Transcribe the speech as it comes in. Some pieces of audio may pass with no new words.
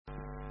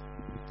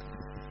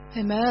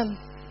Amen.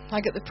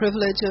 I get the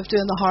privilege of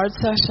doing the hard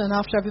session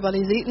after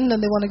everybody's eaten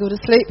and they want to go to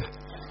sleep.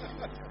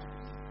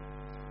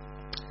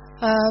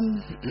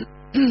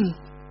 Can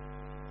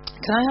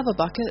I have a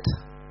bucket?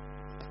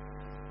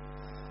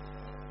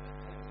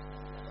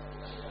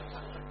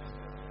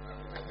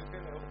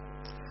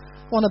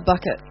 Want a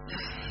bucket?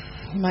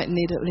 You might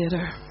need it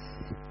later.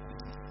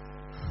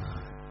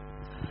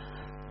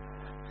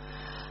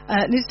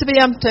 It needs to be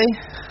empty.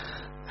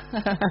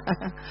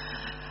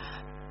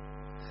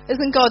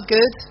 Isn't God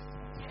good?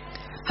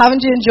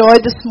 Haven't you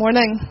enjoyed this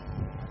morning?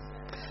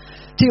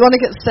 Do you want to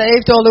get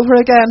saved all over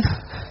again?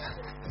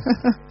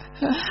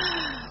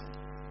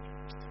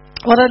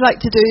 What I'd like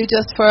to do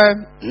just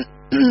for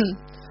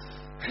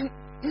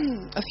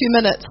a few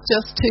minutes,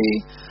 just to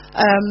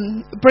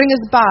bring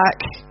us back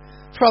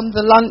from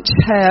the lunch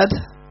head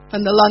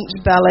and the lunch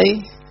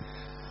belly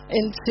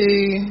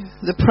into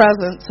the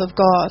presence of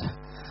God.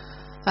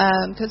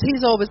 Because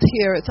He's always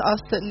here. It's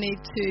us that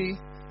need to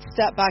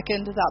step back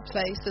into that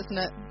place, isn't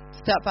it?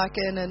 Step back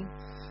in and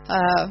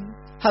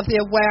have the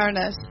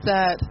awareness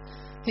that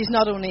He's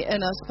not only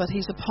in us, but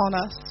He's upon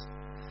us.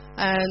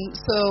 And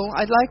so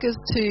I'd like us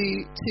to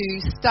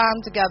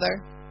stand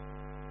together.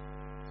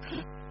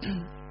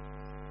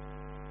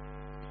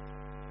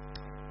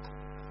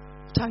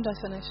 What time did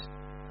I finish?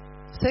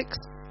 6?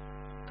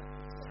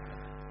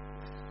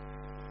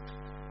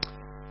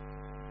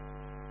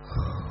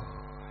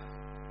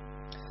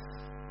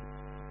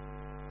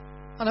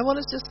 And I want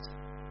us just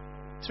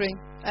 3.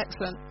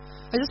 Excellent.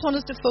 I just want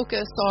us to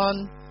focus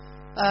on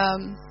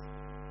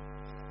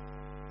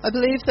I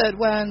believe that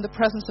when the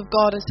presence of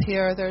God is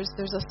here,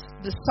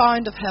 the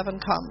sound of heaven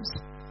comes.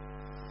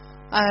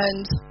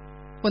 And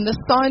when the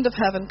sound of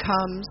heaven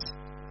comes,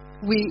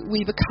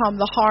 we become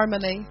the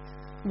harmony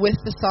with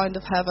the sound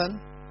of heaven,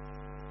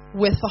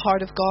 with the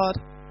heart of God.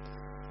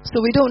 So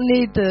we don't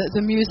need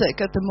the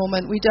music at the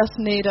moment. We just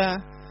need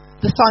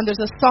the sound. There's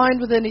a sound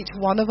within each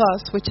one of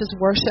us, which is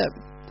worship.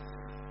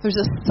 There's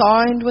a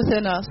sound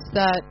within us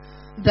that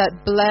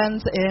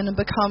blends in and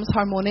becomes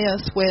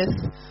harmonious with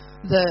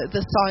the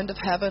sound of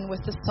heaven,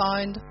 with the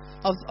sound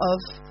of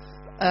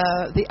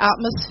the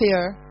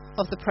atmosphere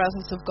of the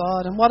presence of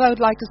God. And what I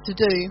would like us to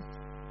do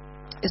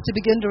is to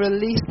begin to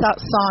release that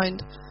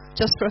sound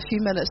just for a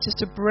few minutes, just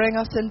to bring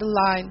us into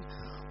line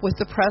with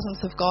the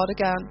presence of God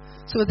again.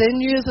 So within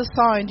you is a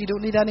sound. You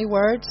don't need any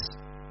words.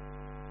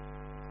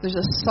 There's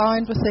a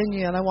sound within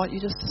you, and I want you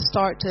just to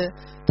start to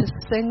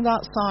sing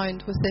that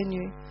sound within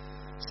you.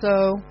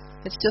 So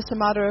it's just a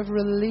matter of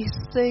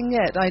releasing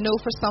it. I know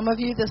for some of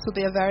you this will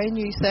be a very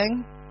new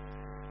thing,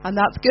 and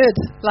that's good.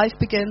 Life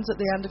begins at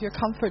the end of your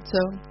comfort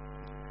zone.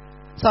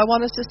 So I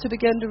want us just to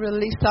begin to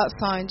release that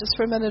sound just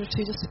for a minute or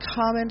two, just to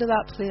come into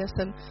that place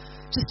and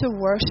just to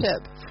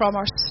worship from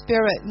our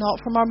spirit, not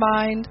from our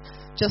mind,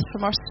 just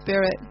from our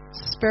spirit.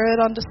 Spirit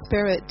unto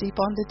spirit, deep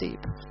unto deep.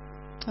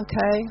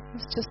 Okay?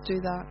 Let's just do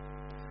that.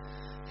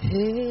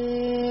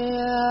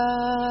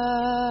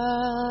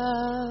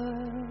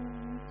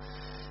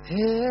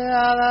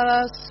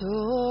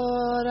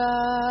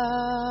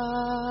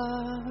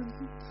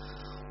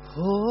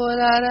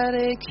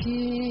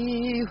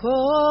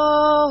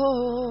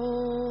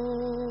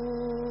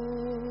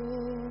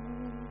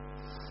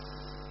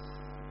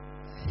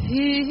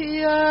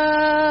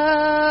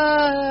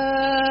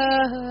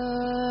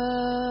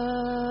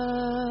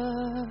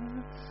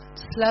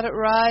 Just let it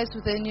rise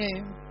within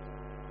you.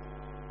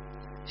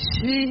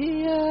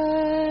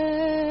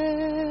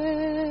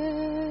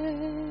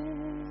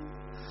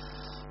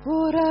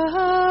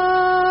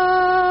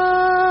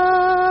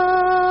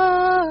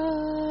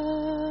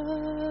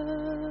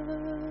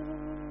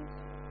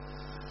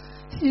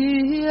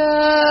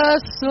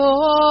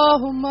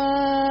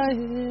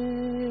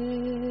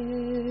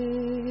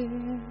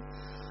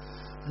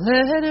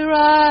 Let it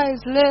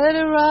rise, let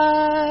it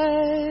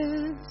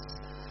rise,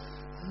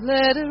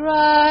 let it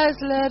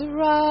rise, let it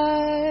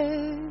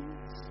rise,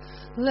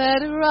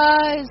 let it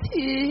rise,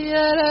 hear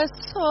a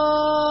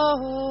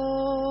soul.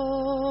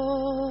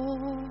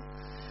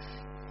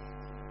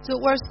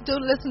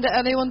 Don't listen to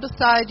anyone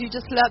beside you.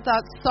 Just let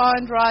that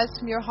sound rise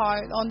from your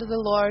heart onto the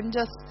Lord, and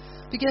just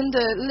begin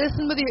to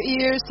listen with your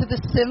ears to the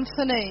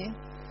symphony.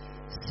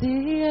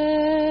 See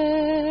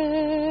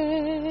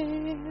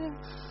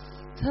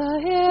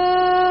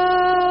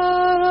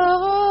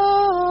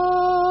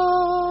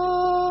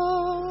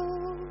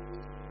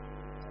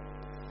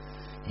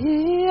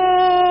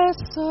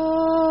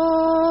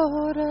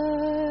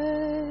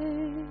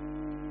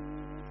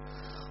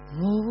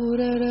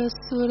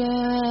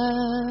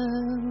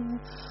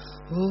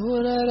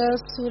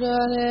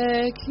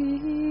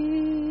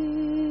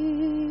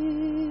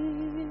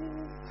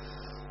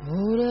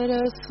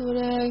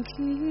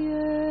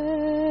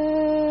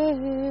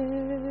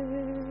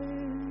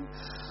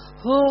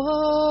la,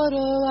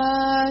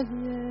 la,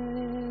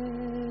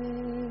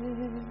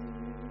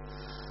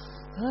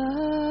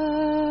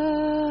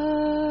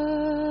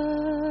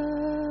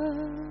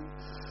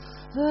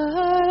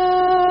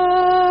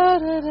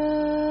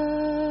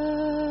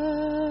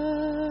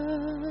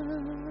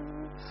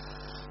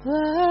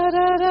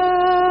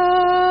 la.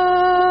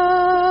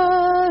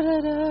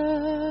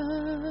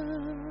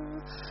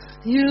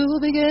 You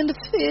will begin to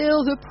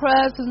feel the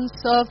presence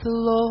of the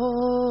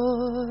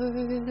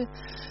Lord.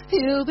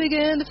 You'll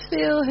begin to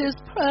feel His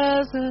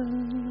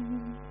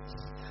presence.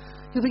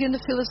 You'll begin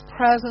to feel His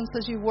presence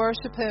as you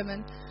worship Him.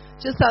 And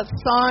just that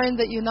sound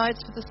that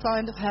unites with the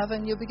sound of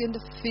heaven, you'll begin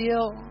to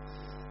feel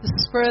the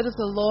Spirit of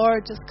the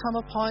Lord just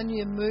come upon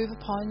you and move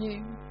upon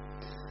you.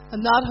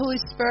 And that Holy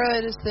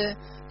Spirit is the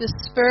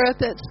Spirit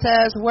that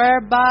says,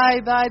 whereby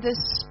by this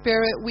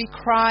Spirit we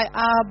cry,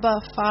 Abba,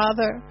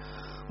 Father.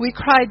 We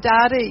cry,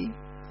 Daddy.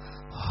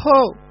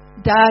 Oh,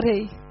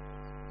 Daddy.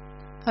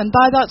 And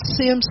by that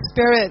same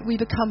Spirit we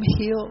become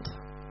healed.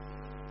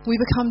 We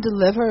become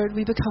delivered.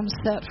 We become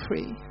set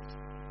free.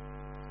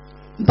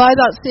 By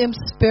that same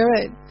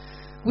Spirit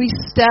we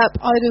step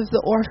out of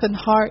the orphan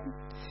heart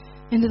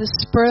into the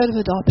spirit of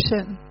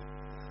adoption,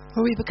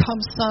 where we become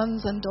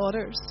sons and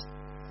daughters.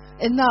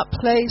 In that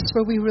place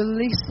where we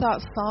release that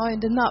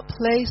sound, in that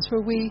place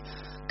where we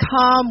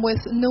come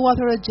with no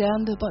other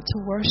agenda but to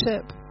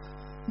worship,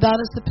 that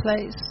is the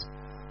place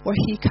where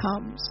He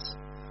comes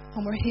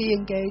and where He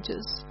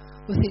engages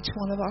with each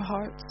one of our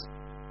hearts.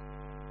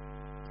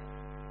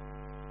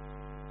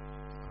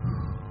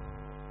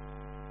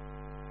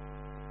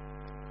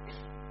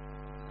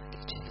 Thank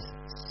you,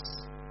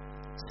 Jesus.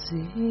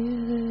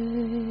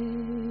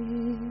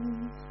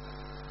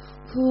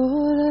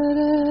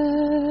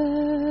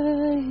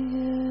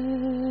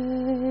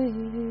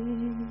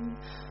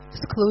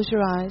 Just close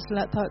your eyes.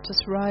 Let that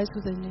just rise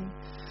within you.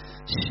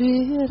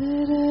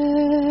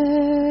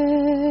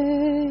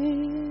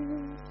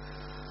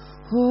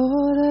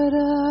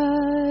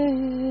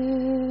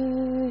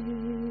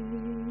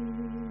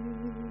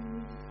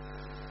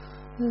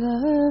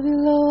 Love you,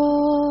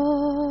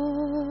 Lord.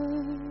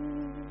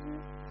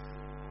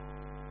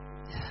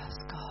 Yes,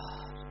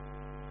 God.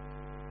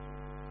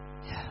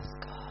 Yes,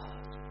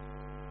 God.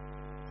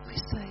 We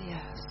say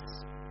yes.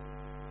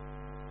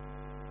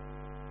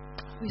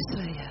 We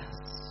say yes.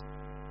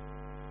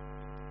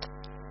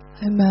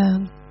 Amen.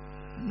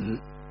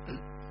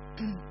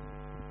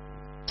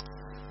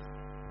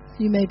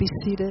 You may be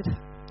seated.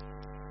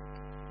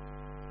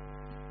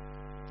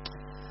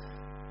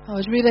 I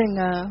was reading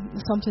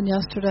something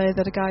yesterday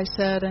that a guy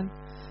said, and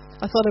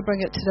I thought I'd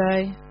bring it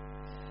today.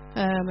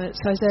 It's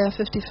Isaiah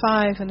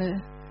 55, and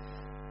the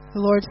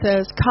Lord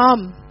says,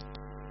 "Come,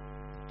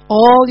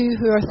 all you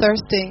who are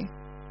thirsty."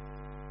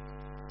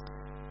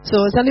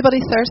 So is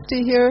anybody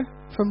thirsty here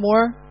for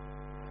more?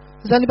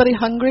 Is anybody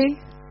hungry?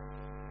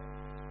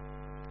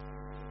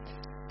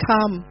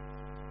 Come.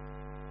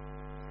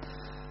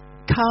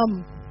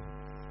 Come.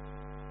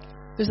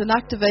 There's an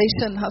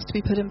activation that has to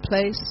be put in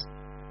place.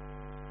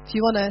 If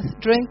you want to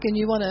drink and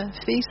you want to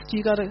feast,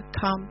 you got to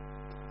come.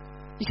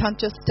 You can't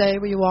just stay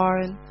where you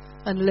are and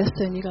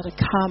listen. You got to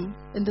come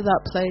into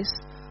that place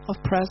of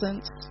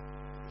presence.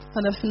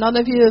 And if none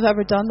of you have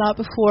ever done that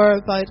before,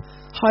 about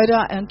how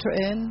to enter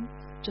in,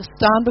 just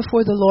stand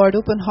before the Lord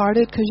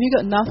open-hearted, because you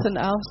got nothing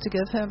else to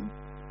give Him.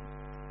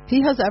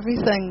 He has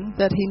everything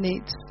that He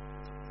needs,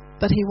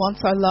 but He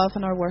wants our love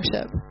and our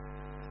worship.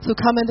 So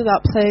come into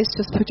that place,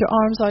 just put your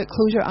arms out,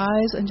 close your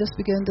eyes, and just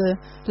begin to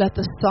let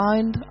the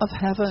sound of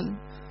heaven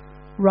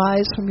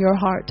rise from your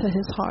heart to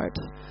His heart,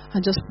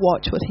 and just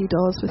watch what He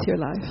does with your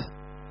life.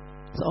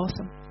 It's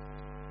awesome.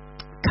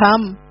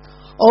 Come,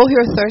 all who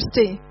are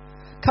thirsty,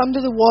 come to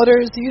the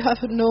waters. You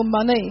have no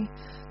money.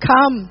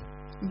 Come,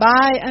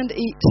 buy and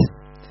eat.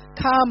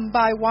 Come,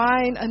 buy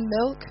wine and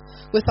milk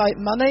without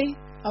money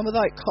and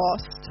without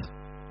cost.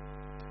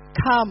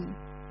 Come.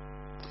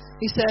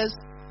 He says,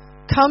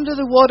 come to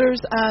the waters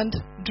and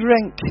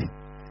drink,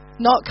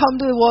 not come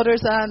to the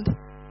waters and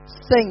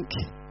sink.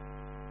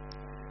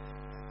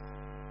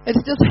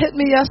 It's just hit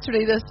me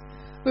yesterday.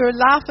 We were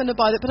laughing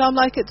about it, but I'm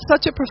like, it's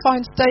such a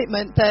profound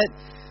statement that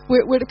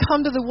we're to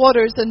come to the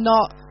waters and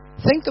not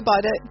think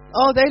about it.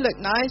 Oh, they look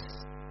nice.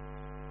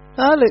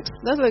 That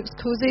looks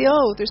cozy.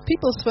 Oh, there's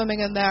people swimming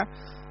in there.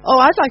 Oh,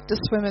 I'd like to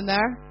swim in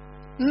there.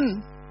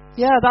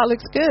 Yeah, that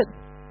looks good.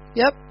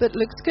 Yep, it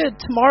looks good.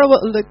 Tomorrow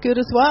it'll look good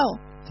as well.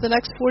 For the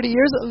next 40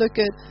 years it'll look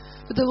good.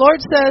 But the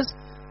Lord says,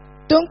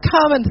 don't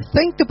come and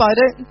think about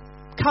it.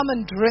 Come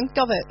and drink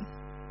of it.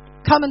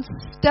 Come and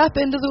step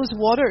into those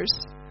waters.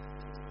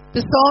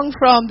 The song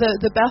from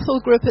the Bethel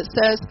group, it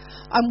says,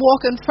 I'm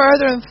walking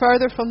further and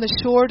further from the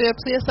shore to a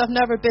place I've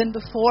never been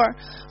before.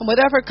 And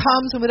whatever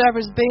comes and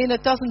whatever's been,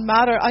 it doesn't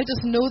matter. I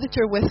just know that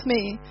you're with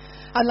me.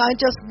 And I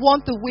just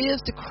want the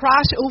waves to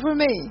crash over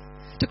me.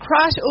 To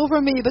crash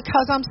over me,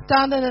 because I'm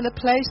standing in a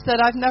place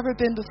that I've never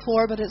been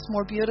before, but it's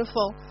more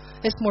beautiful.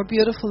 It's more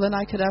beautiful than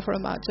I could ever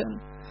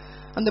imagine.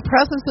 And the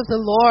presence of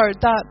the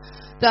Lord, that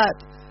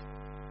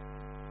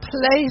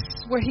place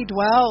where He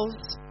dwells,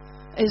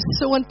 is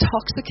so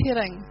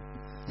intoxicating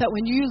that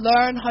when you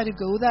learn how to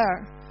go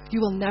there,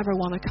 you will never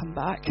want to come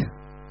back.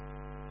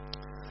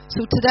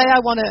 So today I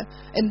want to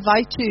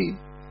invite you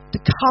to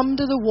come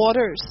to the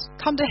waters.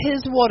 Come to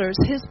His waters,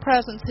 His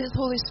presence, His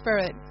Holy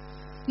Spirit.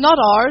 Not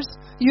ours,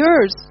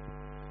 yours.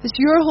 It's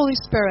your Holy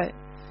Spirit.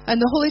 And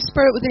the Holy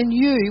Spirit within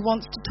you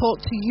wants to talk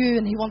to you,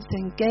 and He wants to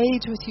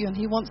engage with you, and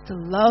He wants to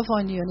love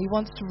on you, and He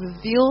wants to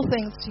reveal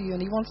things to you,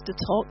 and He wants to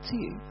talk to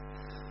you.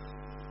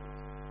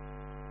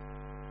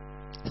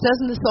 It says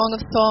in the Song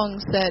of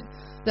Songs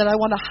that I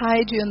want to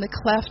hide you in the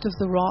cleft of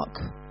the rock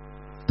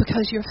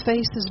because your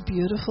face is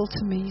beautiful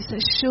to me. He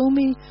says, show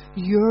me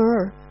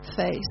your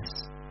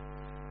face.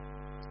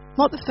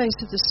 Not the face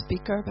of the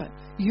speaker, but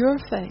your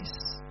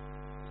face.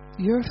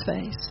 Your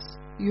face.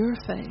 Your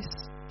face.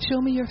 Show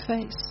me your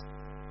face.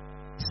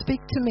 Speak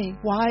to me.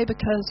 Why?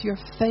 Because your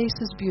face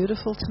is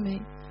beautiful to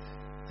me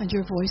and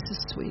your voice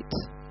is sweet.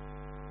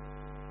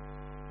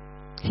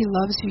 He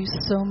loves you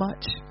so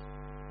much.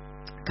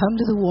 Come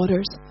to the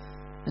waters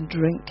and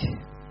drink.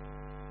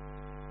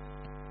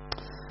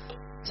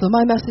 So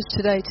my message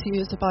today to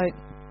you is about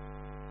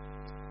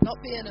not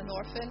being an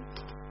orphan.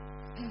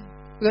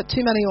 We've got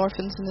too many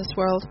orphans in this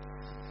world.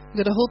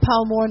 We've got a whole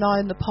pile more now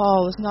in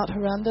Nepal. Isn't that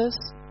horrendous?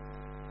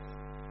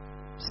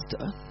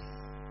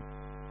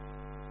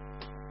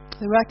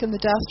 They reckon the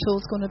death toll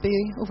is going to be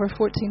over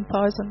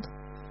 14,000.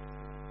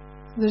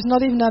 There's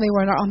not even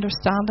anywhere in our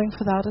understanding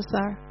for that, is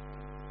there?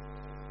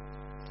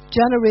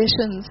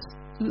 Generations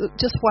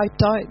just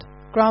wiped out.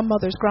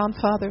 Grandmothers,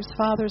 grandfathers,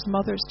 fathers,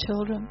 mothers,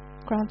 children,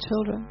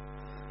 grandchildren.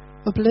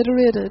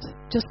 Obliterated,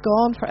 just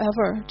gone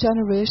forever.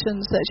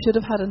 Generations that should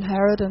have had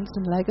inheritance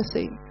and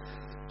legacy,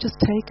 just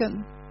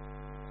taken.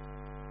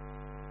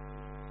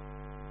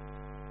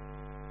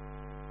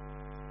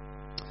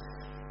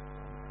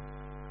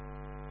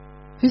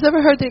 Who's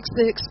ever heard the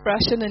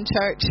expression in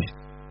church?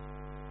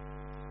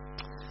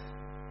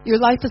 Your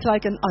life is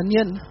like an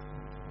onion.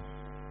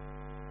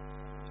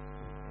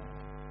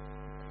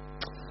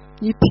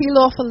 You peel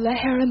off a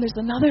layer and there's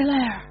another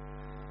layer.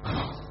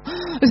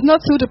 Isn't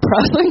that so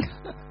depressing?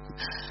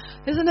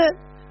 Isn't it?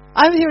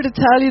 I'm here to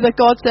tell you that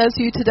God says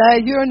to you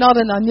today, you're not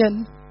an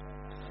onion.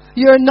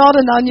 You're not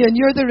an onion.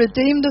 You're the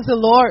redeemed of the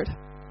Lord.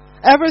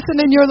 Everything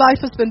in your life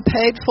has been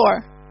paid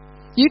for.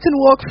 You can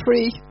walk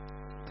free.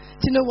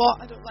 Do you know what?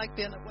 I don't like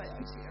being way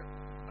out here.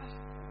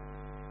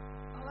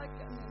 I like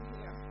getting in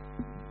here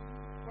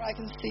where I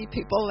can see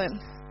people in.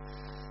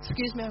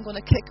 Excuse me, I'm going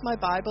to kick my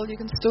Bible. You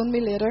can stone me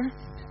later.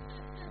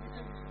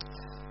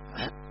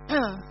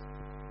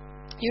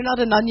 You're not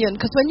an onion,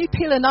 because when you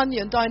peel an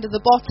onion down to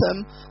the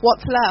bottom,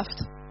 what's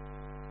left?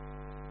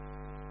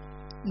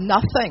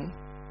 Nothing.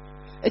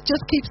 It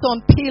just keeps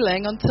on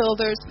peeling until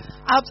there's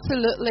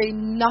absolutely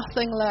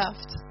nothing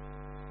left.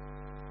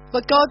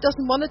 But God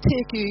doesn't want to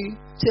take you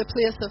to a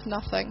place of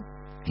nothing.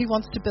 He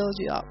wants to build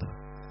you up.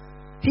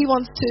 He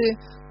wants to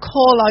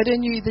call out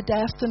in you the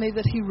destiny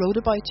that He wrote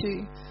about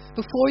you.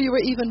 Before you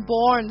were even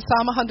born,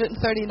 Psalm 139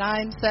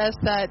 says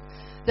that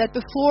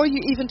before you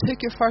even took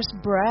your first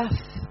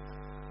breath,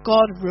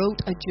 God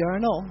wrote a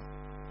journal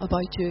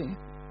about you.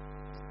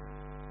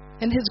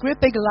 In His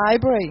great big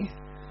library,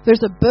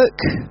 there's a book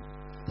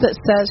that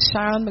says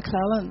Sharon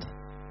McClelland,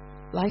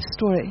 life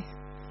story,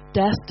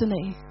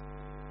 destiny,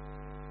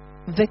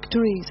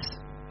 victories,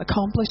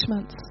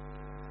 accomplishments.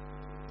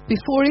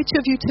 Before each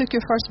of you took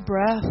your first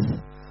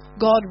breath,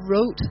 God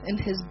wrote in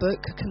His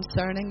book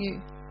concerning you.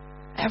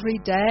 Every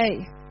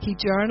day He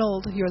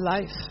journaled your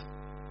life.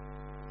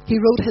 He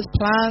wrote His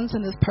plans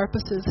and His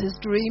purposes, His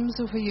dreams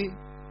over you.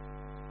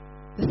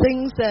 The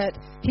things that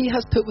He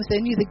has put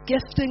within you, the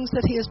giftings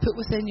that He has put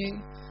within you,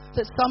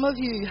 that some of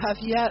you have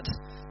yet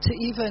to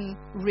even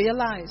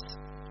realize.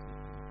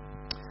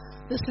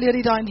 This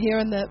lady down here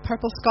in the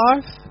purple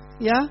scarf,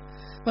 yeah?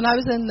 When I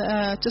was in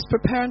just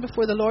preparing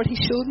before the Lord, He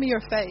showed me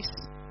your face.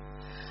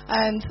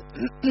 And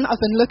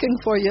I've been looking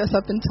for you as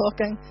I've been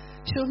talking.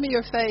 Showed me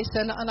your face,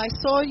 and I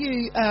saw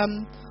you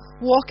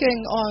walking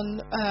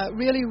on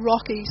really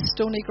rocky,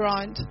 stony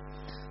ground.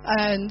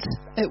 And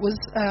it was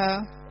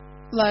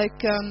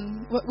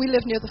we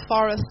live near the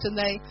forest, and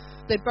they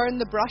burn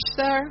the brush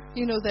there,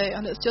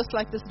 and it's just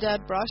like this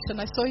dead brush.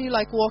 And I saw you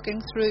walking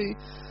through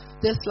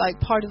this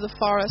part of the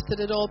forest that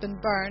had all been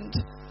burned,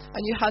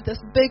 and you had this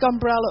big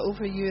umbrella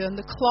over you, and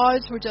the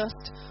clouds were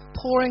just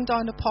pouring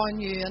down upon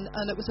you,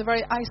 and it was a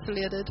very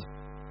isolated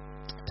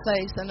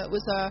place, and it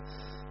was a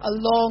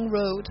long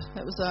road.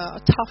 It was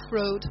a tough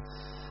road.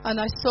 And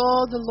I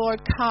saw the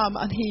Lord come,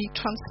 and He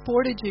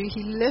transported you,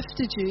 He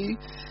lifted you,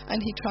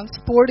 and He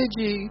transported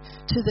you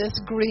to this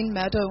green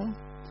meadow,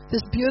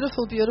 this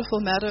beautiful,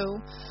 beautiful meadow.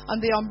 And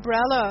the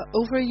umbrella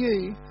over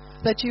you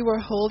that you were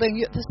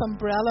holding, this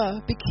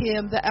umbrella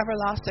became the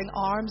everlasting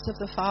arms of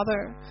the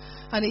Father.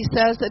 And He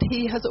says that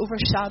He has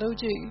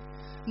overshadowed you,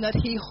 and that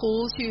He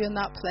holds you in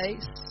that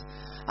place.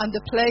 And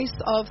the place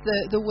of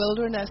the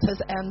wilderness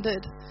has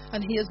ended,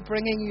 and He is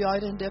bringing you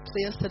out into a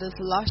place that is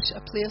lush,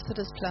 a place that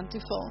is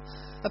plentiful,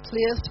 a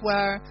place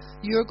where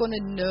you're going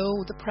to know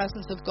the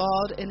presence of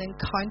God and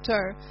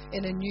encounter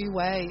in a new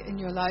way in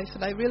your life.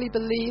 And I really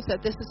believe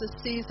that this is a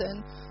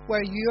season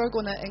where you're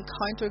going to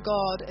encounter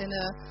God in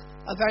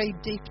a very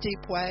deep,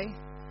 deep way.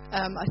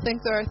 I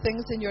think there are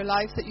things in your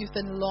life that you've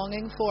been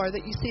longing for,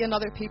 that you see in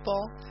other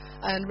people,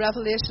 and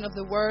revelation of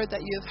the word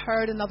that you have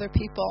heard in other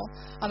people.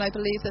 And I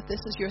believe that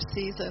this is your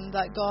season,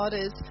 that God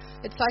is,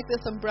 it's like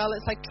this umbrella,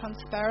 it's like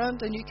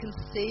transparent, and you can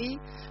see,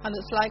 and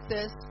it's like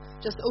this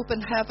just open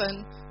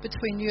heaven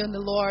between you and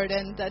the Lord,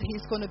 and that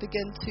He's going to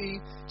begin to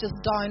just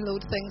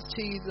download things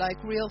to you, like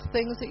real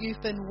things that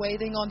you've been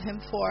waiting on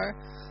Him for.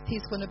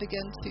 He's going to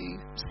begin to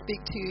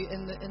speak to you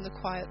in the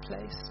quiet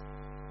place.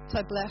 So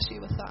I bless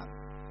you with that.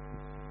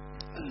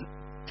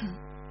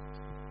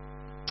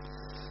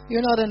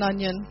 You're not an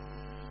onion.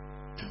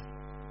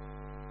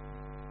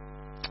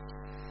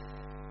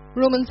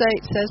 Romans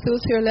 8 says,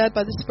 those who are led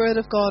by the Spirit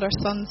of God are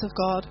sons of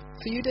God.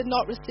 For you did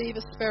not receive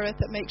a spirit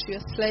that makes you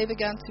a slave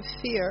again to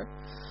fear,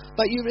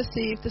 but you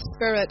received the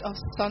spirit of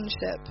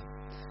sonship.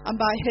 And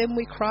by Him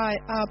we cry,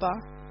 Abba,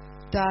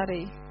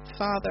 Daddy,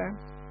 Father.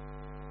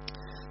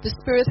 The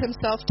Spirit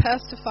Himself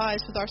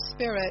testifies with our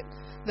spirit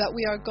that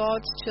we are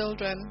God's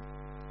children.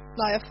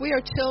 Now, if we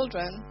are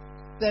children,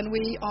 then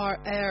we are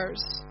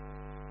heirs.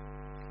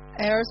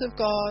 Heirs of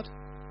God,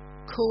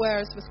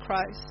 co-heirs with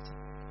Christ.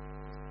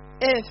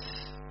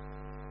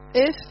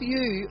 If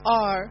you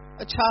are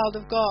a child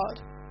of God,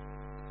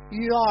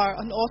 you are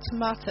an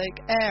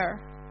automatic heir.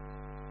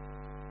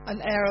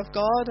 An heir of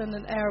God and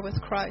an heir with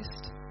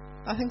Christ.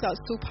 I think that's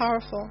so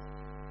powerful.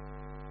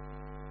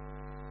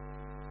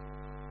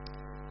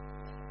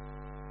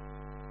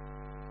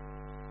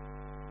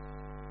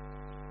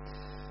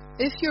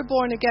 If you're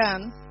born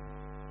again,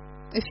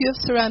 if you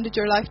have surrendered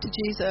your life to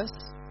Jesus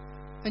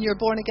and you're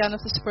born again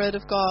of the Spirit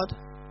of God,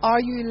 are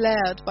you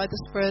led by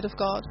the Spirit of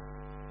God?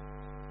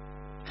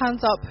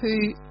 Hands up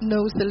who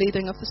knows the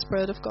leading of the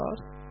Spirit of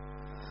God.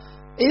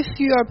 If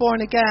you are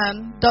born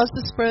again, does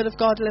the Spirit of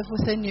God live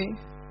within you?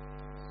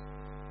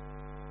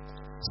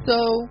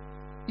 So,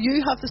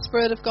 you have the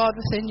Spirit of God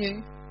within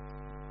you.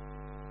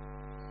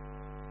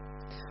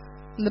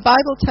 And the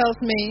Bible tells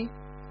me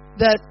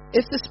that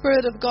if the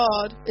Spirit of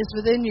God is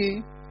within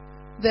you,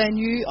 then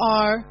you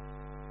are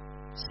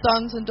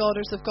sons and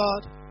daughters of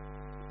God.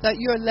 That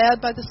you are led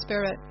by the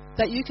Spirit.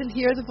 That you can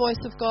hear the voice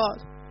of God.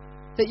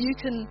 That you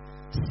can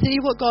see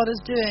what God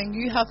is doing.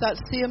 You have that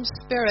same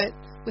Spirit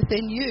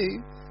within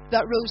you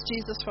that rose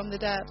Jesus from the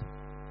dead.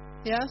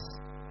 Yes?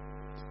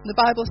 The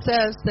Bible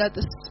says that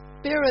the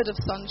Spirit of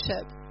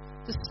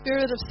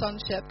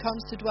sonship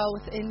comes to dwell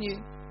within you.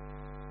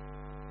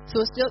 So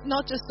it's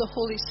not just the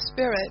Holy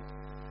Spirit,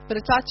 but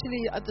it's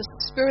actually the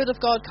Spirit of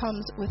God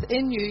comes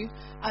within you,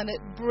 and it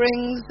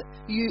brings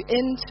you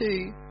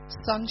into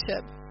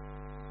sonship.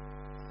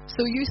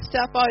 So you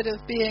step out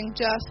of being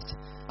just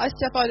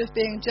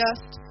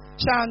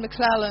Sharon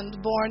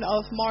McClelland, born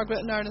of Margaret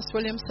and Ernest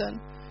Williamson,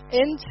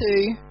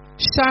 into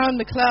Sharon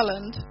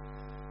McClelland,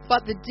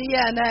 but the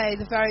DNA,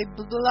 the very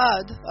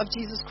blood of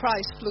Jesus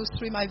Christ flows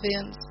through my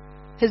veins.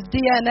 His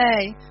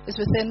DNA is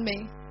within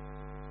me.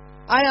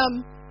 I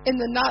am in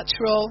the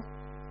natural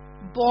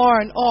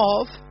born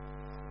of,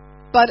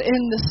 but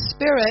in the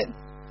Spirit,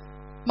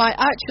 my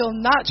actual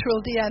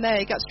natural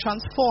DNA gets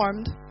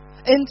transformed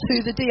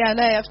into the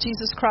DNA of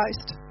Jesus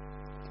Christ.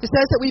 It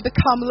says that we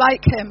become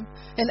like Him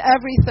in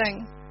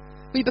everything.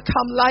 We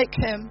become like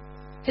Him.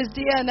 His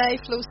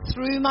DNA flows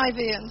through my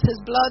veins.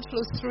 His blood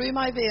flows through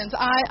my veins.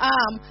 I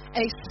am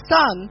a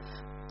son,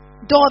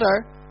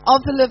 daughter of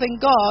the living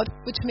God,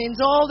 which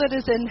means all that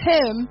is in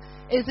Him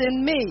is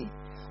in me.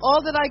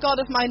 All that I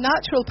got of my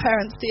natural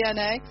parents'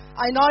 DNA,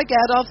 I now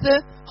get of the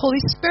Holy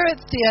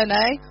Spirit's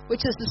DNA,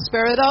 which is the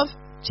Spirit of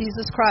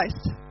Jesus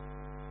Christ.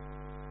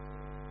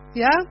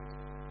 Yeah?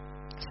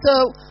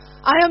 So,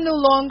 I am no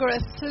longer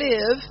a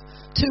slave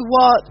to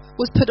what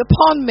was put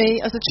upon me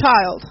as a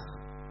child.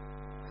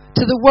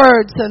 To the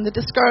words and the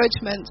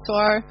discouragements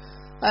or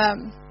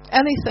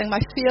anything, my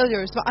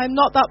failures. But I'm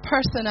not that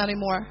person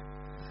anymore.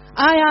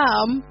 I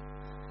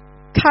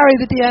carry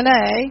the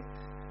DNA,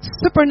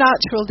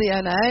 supernatural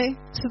DNA,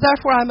 so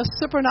therefore I'm a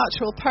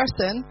supernatural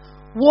person,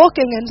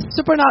 walking in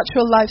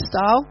supernatural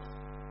lifestyle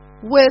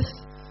with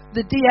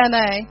the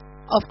DNA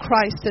of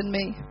Christ in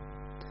me.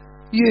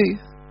 You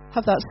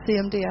have that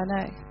same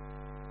DNA.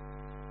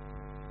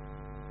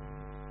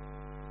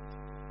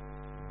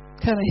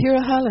 Can I hear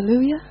a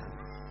hallelujah?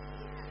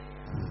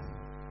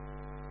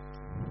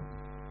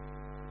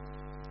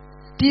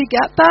 Do you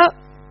get that?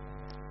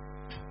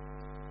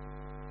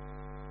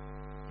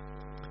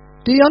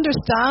 Do you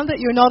understand that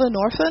you're not an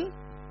orphan?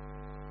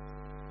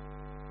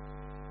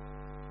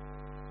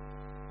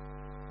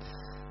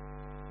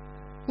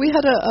 We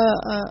had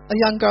a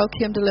young girl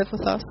came to live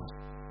with us,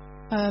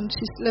 and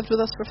she lived with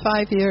us for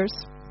 5 years.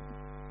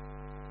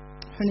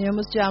 Her name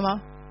was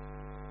Gemma,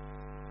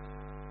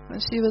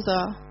 and she was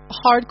a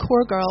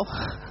hardcore girl.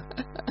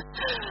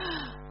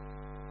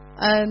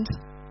 And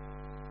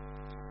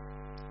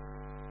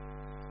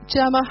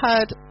Gemma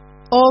had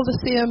all the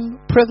same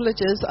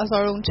privileges as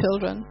our own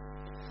children.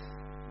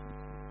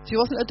 She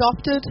wasn't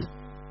adopted.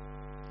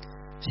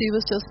 She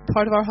was just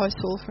part of our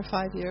household for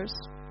 5 years.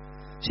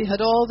 She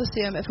had all the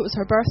same. If it was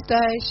her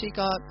birthday, she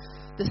got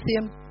the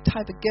same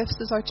type of gifts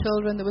as our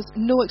children. There was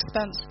no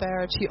expense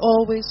spared. She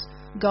always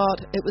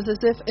got, it was as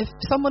if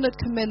someone had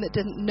come in that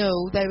didn't know,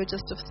 they would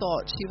just have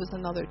thought she was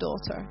another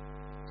daughter.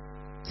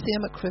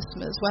 Same at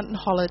Christmas, went on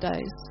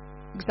holidays,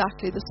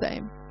 exactly the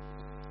same.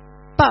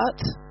 But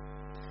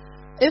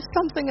if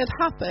something had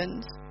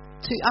happened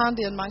to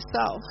Andy and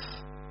myself,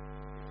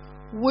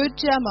 would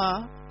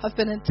Gemma have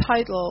been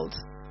entitled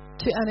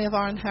to any of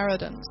our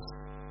inheritance?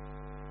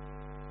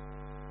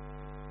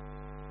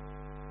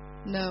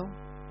 No.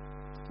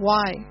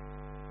 Why?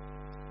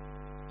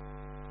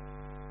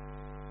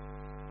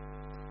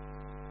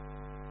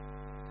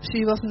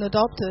 She wasn't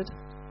adopted.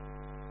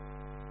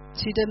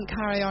 She didn't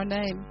carry our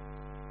name.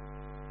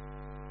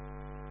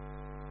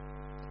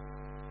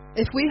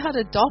 If we had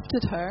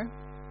adopted her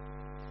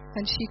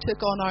and she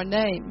took on our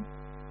name,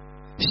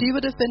 she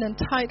would have been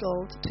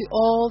entitled to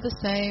all the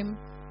same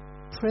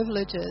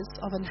privileges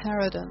of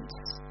inheritance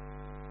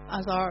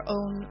as our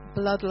own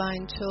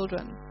bloodline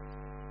children.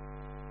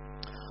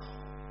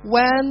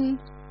 When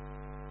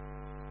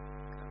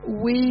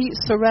we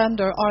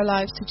surrender our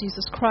lives to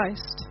Jesus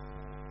Christ,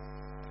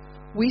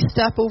 we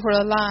step over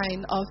a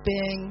line of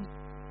being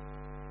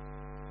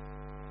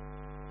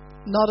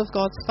not of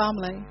God's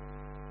family,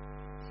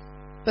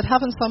 but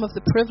having some of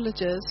the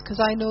privileges, because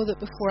I know that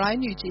before I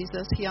knew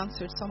Jesus, He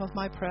answered some of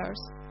my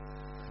prayers,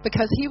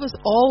 because He was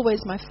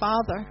always my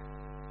Father.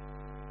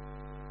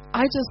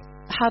 I just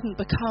hadn't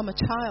become a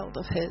child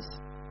of His.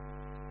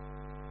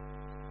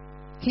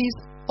 He's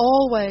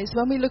always,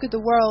 when we look at the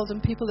world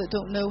and people that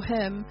don't know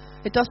Him,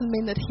 it doesn't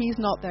mean that He's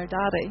not their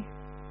daddy.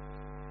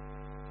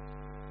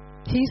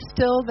 He's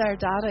still their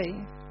daddy.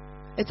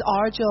 It's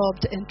our job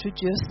to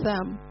introduce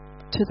them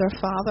to their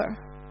Father.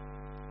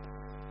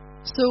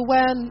 So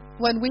when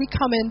we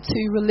come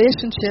into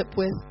relationship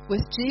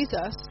with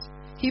Jesus,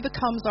 He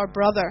becomes our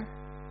brother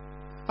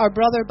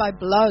by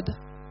blood,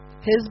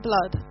 His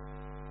blood.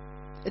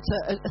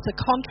 It's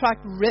a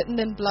contract written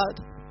in blood.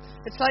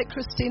 It's like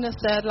Christina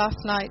said last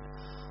night.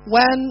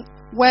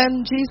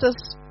 When Jesus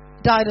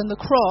died on the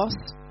cross,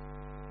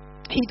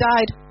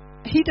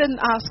 He didn't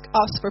ask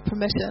us for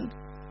permission.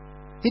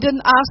 He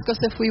didn't ask us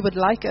if we would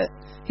like it.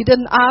 He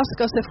didn't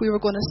ask us if we were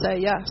going to say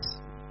yes.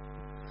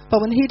 But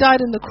when He died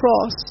on the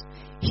cross,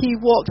 He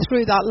walked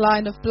through that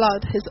line of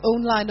blood, His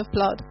own line of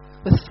blood,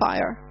 with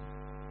fire.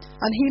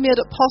 And He made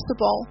it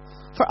possible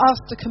for us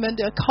to come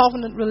into a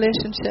covenant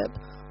relationship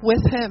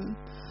with Him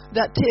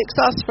that takes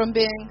us from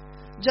being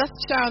just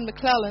Sharon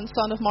McClellan,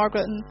 son of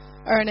Margaret and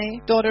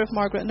Ernie, daughter of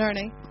Margaret and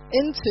Ernie,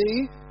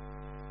 into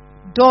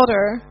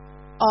daughter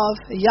of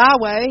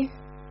Yahweh,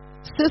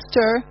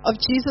 sister of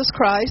Jesus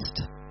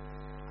Christ,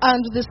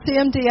 and the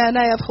same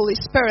DNA of Holy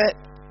Spirit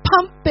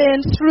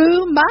pumping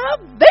through my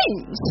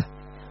veins.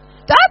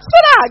 That's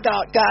what I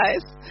got,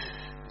 guys.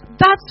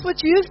 That's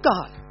what you've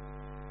got.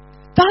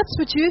 That's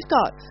what you've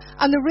got.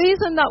 And the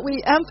reason that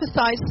we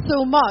emphasize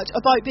so much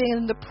about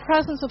being in the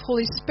presence of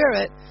Holy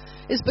Spirit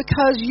is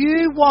because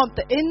you want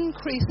the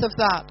increase of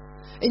that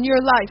in your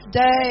life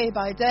day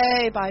by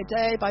day by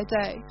day by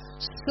day,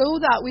 so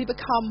that we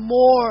become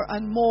more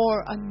and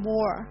more and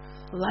more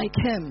like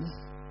Him.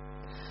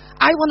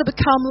 I want to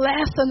become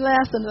less and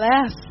less and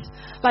less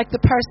like the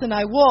person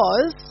I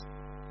was,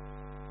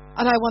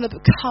 and I want to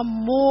become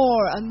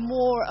more and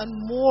more and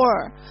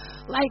more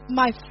like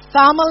my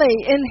family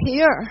in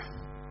here.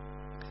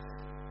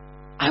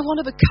 I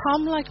want to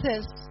become like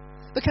this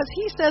because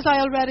He says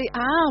I already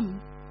am.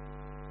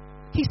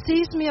 He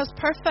sees me as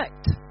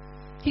perfect.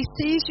 He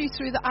sees you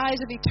through the eyes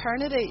of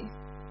eternity.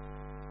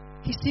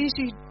 He sees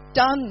you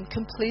done,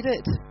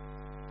 completed.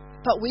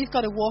 But we've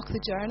got to walk the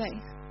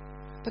journey,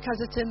 because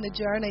it's in the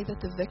journey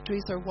that the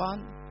victories are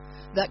won,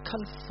 that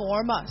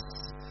conform us,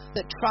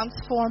 that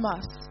transform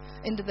us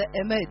into the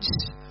image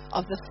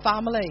of the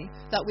family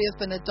that we have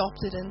been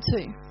adopted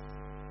into.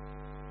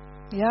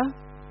 Yeah?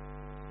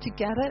 Do you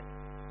get it?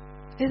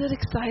 Is it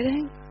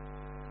exciting?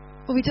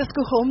 Will we just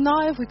go home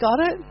now? Have we got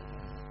it?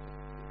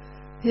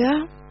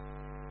 Yeah?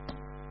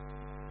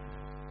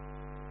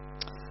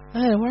 I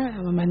don't know where I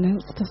am in my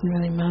notes. It doesn't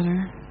really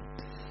matter.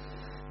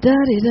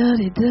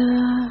 Da-de-da-de-da.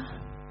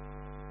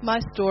 My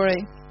story.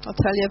 I'll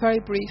tell you a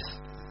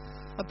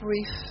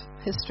brief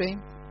history.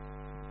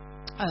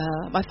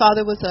 My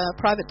father was a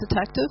private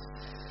detective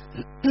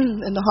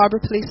in the Harbour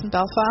Police in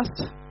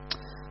Belfast,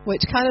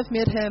 which kind of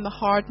made him a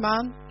hard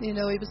man. You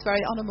know, he was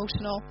very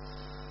unemotional,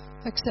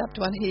 except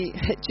when he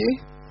hit you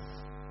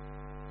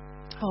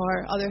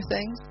or other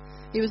things.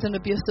 He was an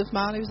abusive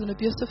man. He was an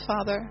abusive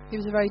father. He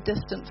was a very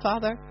distant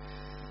father.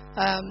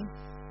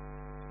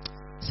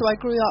 So I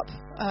grew up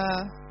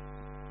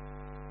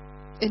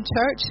in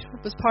church.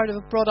 Was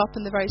brought up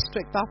in the very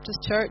strict Baptist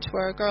church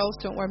where girls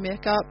don't wear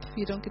makeup,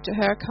 you don't get your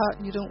hair cut,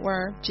 and you don't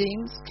wear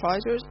jeans,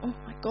 trousers. Oh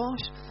my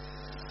gosh.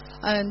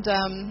 And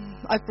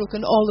I've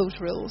broken all those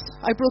rules.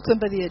 I broke them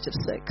by the age of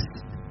 6.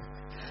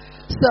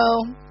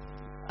 So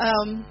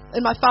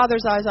in my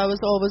father's eyes, I was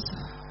always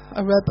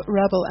a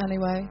rebel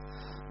anyway.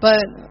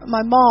 But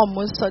my mom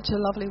was such a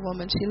lovely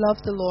woman. She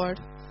loved the Lord,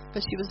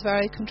 but she was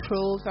very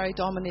controlled, very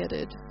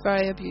dominated,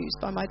 very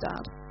abused by my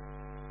dad.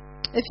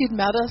 If you'd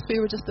met us, we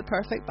were just the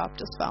perfect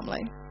Baptist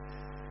family.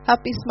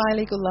 Happy,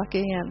 smiley, go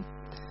lucky, and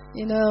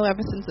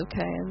everything's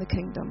okay in the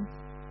kingdom.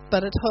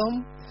 But at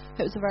home,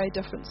 it was a very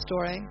different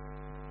story.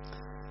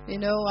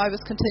 I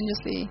was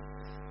continuously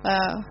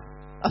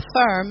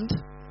affirmed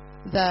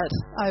that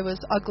I was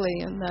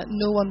ugly and that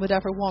no one would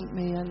ever want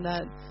me, and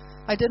that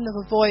I didn't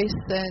have a voice,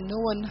 and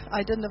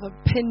I didn't have an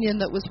opinion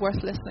that was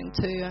worth listening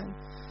to,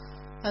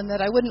 and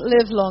that I wouldn't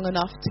live long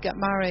enough to get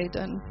married,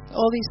 and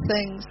all these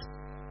things.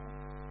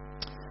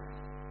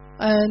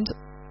 And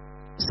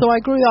so I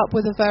grew up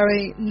with a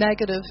very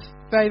negative,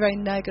 very, very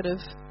negative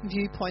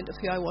viewpoint of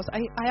who I was.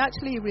 I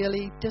actually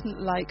really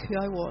didn't like who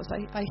I was.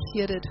 I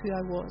hated who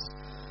I was.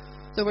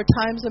 There were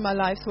times in my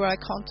life where I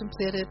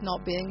contemplated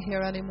not being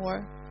here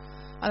anymore.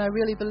 And I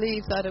really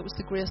believe that it was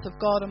the grace of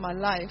God in my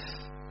life,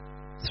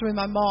 through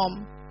my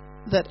mom,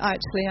 that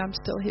actually I'm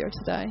still here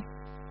today.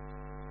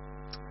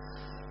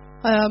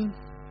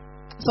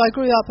 So I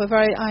grew up a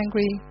very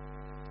angry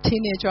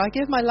teenager. I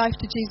gave my life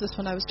to Jesus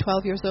when I was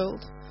 12 years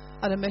old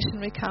at a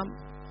missionary camp,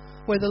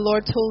 where the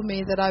Lord told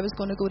me that I was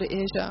going to go to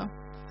Asia,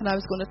 and I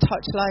was going to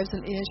touch lives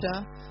in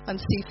Asia and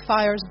see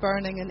fires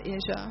burning in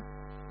Asia.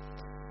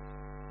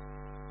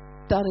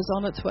 That is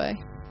on its way.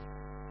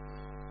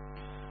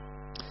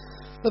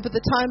 But by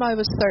the time I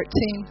was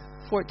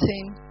 13,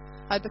 14,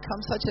 I'd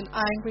become such an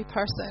angry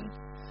person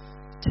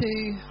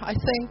I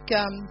think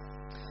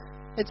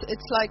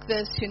it's like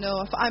this,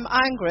 if I'm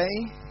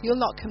angry, you'll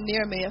not come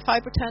near me. If I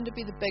pretend to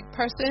be the big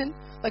person,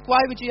 like, why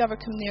would you ever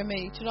come near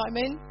me? Do you know what I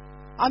mean?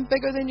 I'm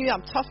bigger than you,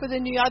 I'm tougher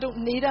than you, I don't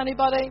need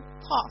anybody.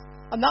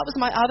 And that was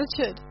my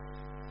attitude.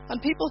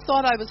 And people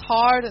thought I was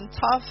hard and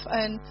tough,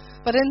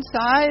 but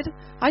inside,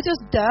 I just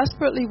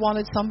desperately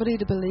wanted somebody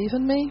to believe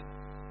in me.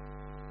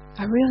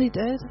 I really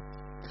did.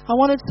 I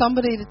wanted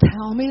somebody to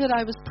tell me that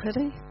I was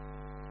pretty.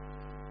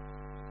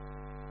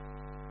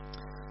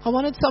 I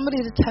wanted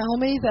somebody to tell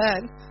me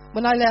that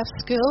when I left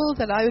school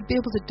that I would be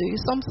able to do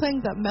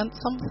something that meant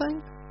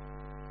something.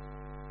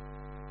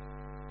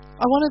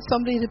 I wanted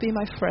somebody to be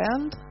my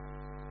friend.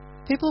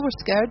 People were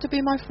scared to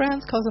be my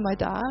friends because of my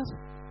dad.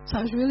 So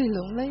I was really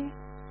lonely.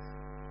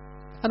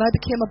 And I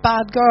became a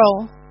bad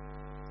girl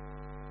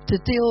to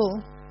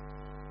deal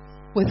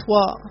with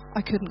what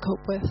I couldn't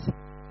cope with.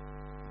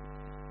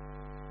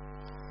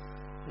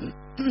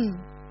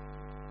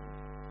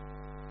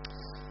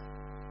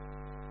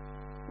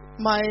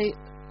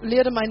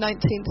 Late in my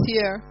 19th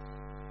year,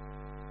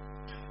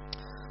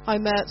 I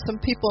met some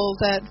people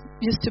that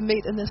used to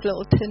meet in this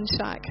little tin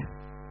shack.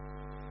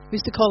 We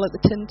used to call it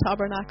the Tin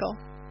Tabernacle.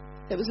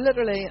 It was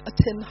literally a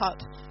tin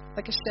hut,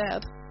 like a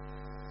shed.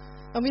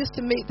 And we used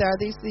to meet there,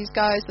 these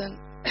guys, and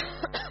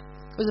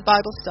it was a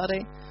Bible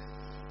study.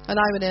 And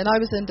I went in. I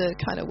was into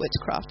kind of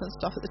witchcraft and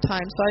stuff at the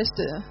time, so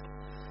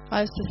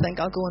I used to think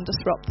I'll go and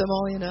disrupt them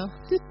all,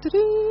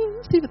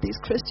 See what these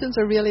Christians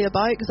are really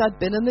about, because I'd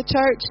been in the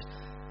church.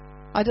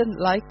 I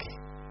didn't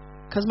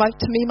because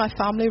to me my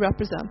family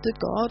represented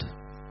God.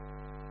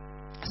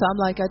 So I'm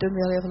like, I didn't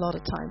really have a lot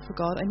of time for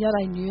God. And yet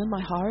I knew in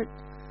my heart,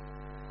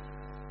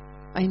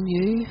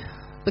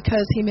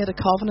 because He made a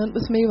covenant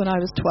with me when I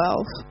was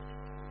 12.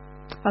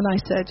 And I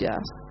said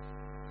yes.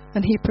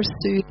 And He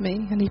pursued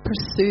me, and He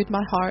pursued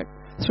my heart.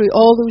 Through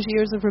all those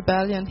years of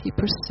rebellion, He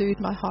pursued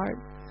my heart.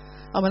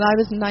 And when I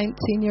was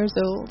 19 years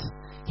old,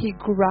 He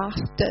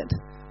grasped it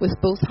with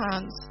both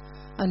hands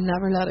and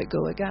never let it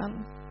go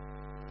again.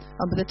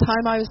 And by the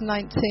time I was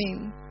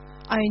 19,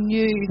 I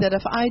knew that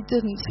if I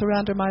didn't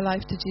surrender my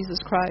life to Jesus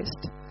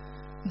Christ,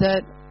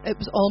 that it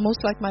was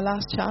almost like my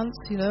last chance,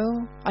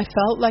 I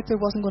felt like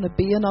there wasn't going to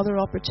be another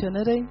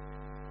opportunity.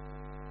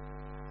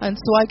 And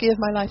so I gave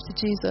my life to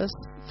Jesus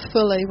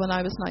fully when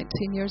I was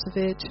 19 years of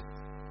age.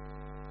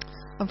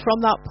 And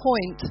from that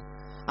point,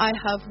 I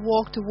have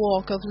walked a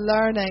walk of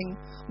learning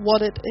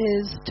what it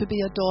is to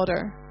be a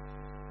daughter,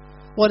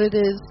 what it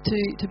is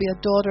to be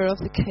a daughter of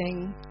the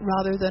King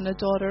rather than a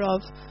daughter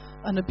of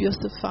an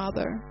abusive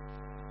father.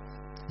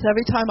 So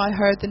every time I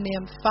heard the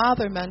name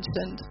Father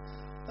mentioned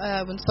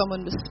when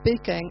someone was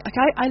speaking,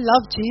 I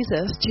love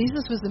Jesus.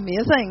 Jesus was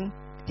amazing.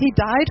 He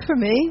died for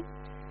me.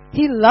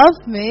 He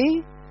loved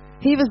me.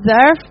 He was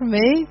there for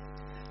me.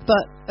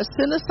 But as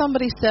soon as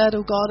somebody said,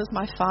 "Oh, God is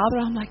my Father,"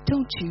 I'm like,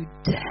 don't you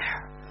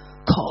dare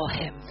call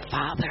Him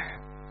Father.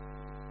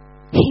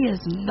 He is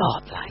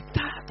not like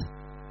that.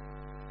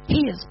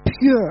 He is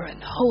pure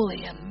and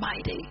holy and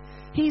mighty.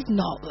 He's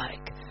not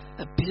like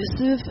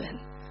abusive and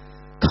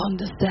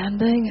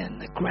condescending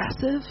and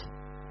aggressive.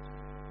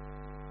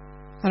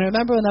 And I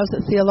remember when I was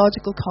at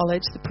theological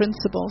college, the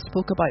principal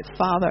spoke about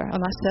Father,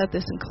 and I said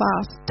this in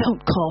class,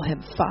 don't call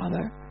Him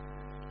Father.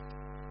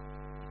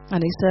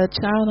 And he said,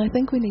 Sharon, I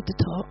think we need to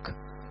talk.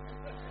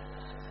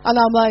 And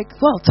I'm like,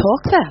 well,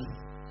 talk then.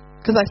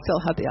 Because I still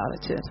had the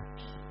attitude.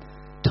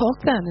 Talk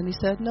then. And he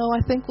said, no,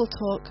 I think we'll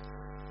talk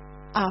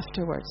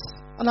afterwards.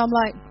 And I'm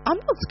like, I'm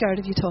not scared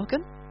of you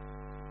talking.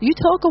 You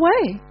talk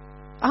away.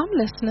 I'm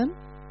listening.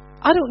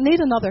 I don't need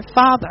another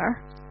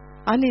father.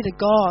 I need a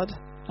God,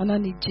 and I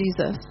need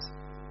Jesus.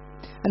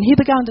 And he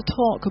began to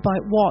talk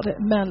about what it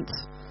meant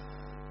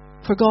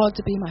for God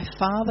to be my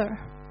Father,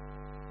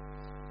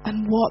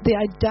 and what the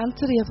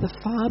identity of the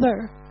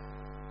Father,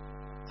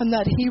 and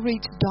that He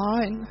reached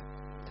down,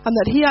 and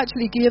that He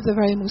actually gave the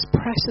very most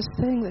precious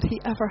thing that He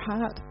ever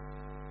had,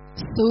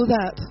 so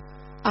that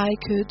I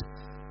could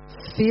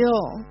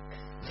feel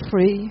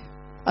free,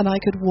 and I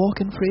could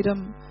walk in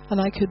freedom, and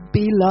I could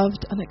be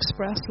loved and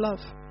express love.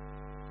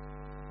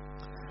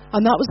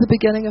 And that was the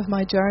beginning of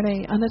my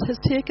journey, and it has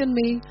taken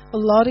me a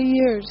lot of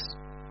years.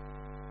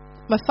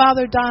 My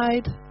father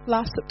died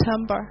last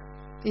September,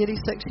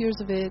 86 years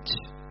of age,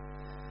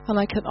 and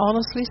I can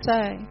honestly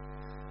say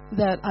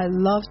that I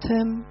loved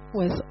him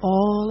with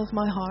all of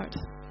my heart,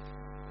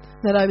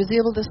 that I was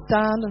able to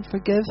stand and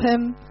forgive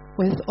him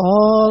with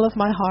all of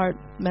my heart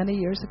many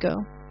years ago.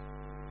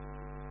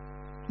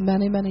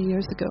 Many, many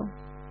years ago.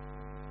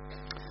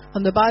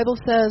 And the Bible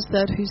says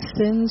that whose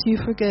sins you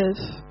forgive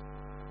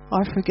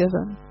are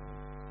forgiven.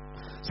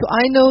 So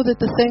I know that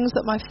the things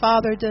that my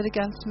father did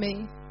against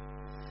me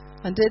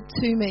and did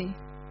to me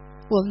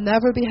will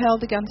never be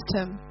held against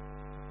him.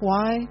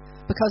 Why?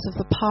 Because of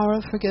the power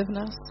of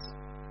forgiveness.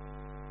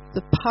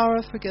 The power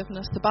of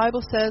forgiveness. The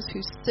Bible says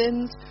whose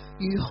sins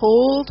you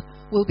hold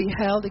will be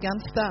held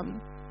against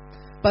them,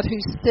 but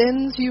whose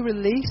sins you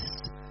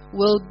release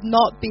will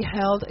not be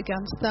held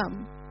against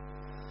them.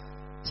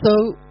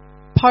 So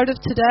part of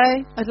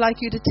today, I'd like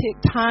you to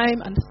take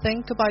time and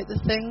think about the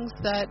things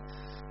that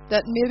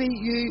maybe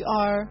you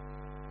are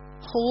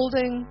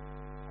holding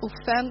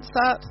offense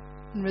at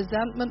and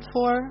resentment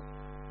for,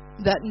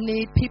 that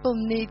people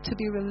need to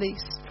be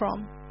released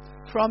from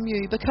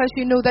you, because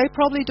they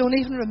probably don't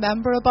even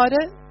remember about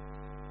it.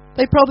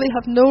 They probably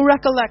have no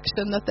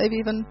recollection that they've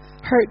even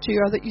hurt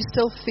you or that you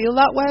still feel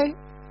that way.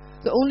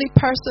 The only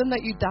person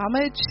that you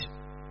damage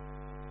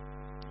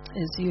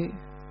is you.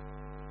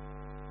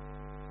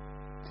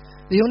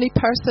 The only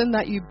person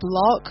that you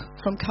block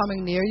from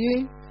coming near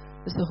you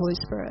is the Holy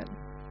Spirit,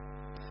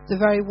 the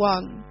very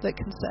one that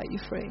can set you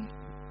free.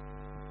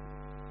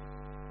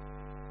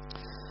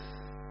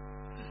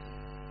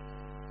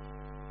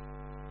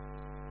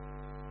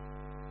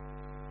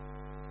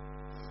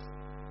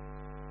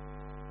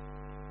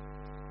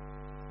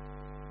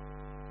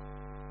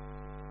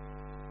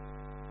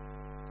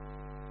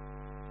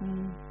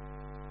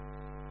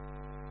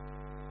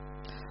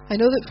 I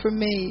know that for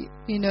me,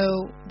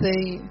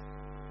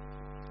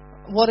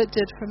 what it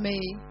did for me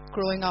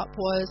growing up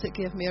was it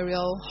gave me a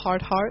real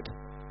hard heart,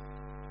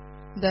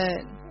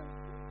 that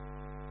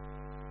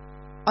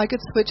I could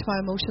switch my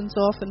emotions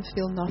off and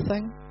feel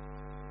nothing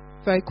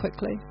very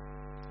quickly.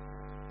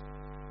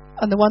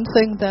 And the one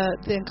thing that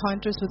the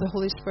encounters with the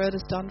Holy Spirit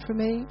has done for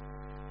me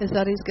is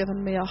that He's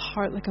given me a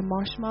heart like a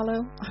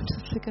marshmallow. I'm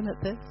just looking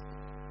at this.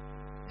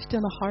 He's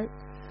doing a heart.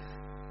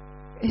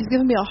 He's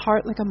given me a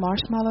heart like a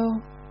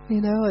marshmallow.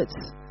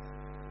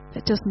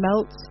 It just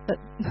melts at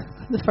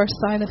the first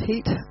sign of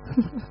heat.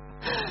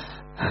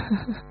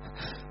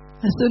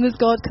 As soon as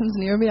God comes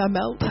near me, I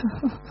melt.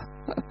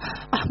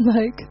 I'm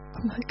like,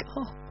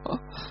 oh,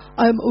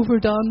 I'm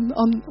overdone,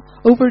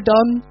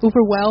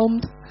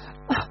 overwhelmed,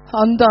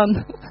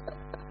 undone.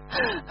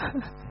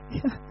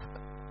 Yeah.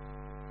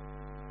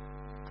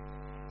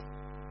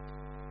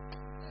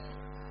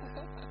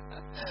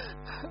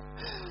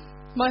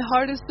 My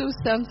heart is so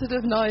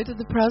sensitive now to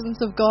the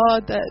presence of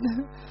God that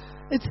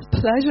it's a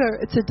pleasure,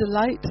 it's a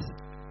delight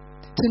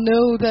to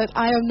know that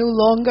I am no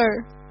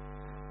longer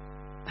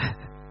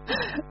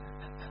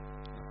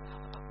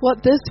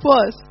what this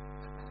was,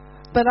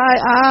 but I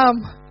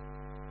am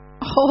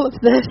all of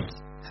this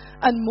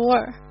and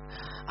more.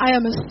 I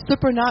am a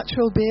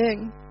supernatural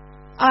being.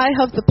 I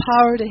have the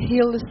power to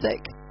heal the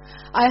sick.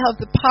 I have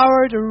the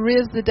power to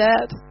raise the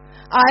dead.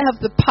 I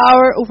have the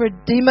power over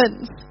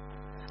demons.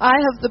 I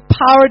have the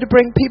power to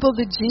bring people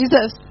to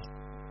Jesus.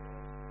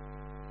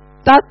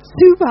 That's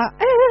who I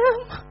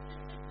am.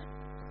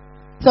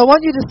 So I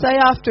want you to say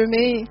after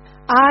me,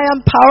 I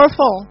am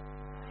powerful.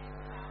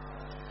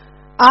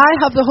 I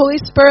have the Holy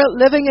Spirit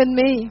living in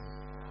me.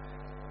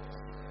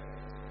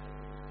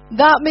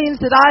 That means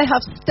that I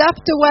have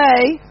stepped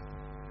away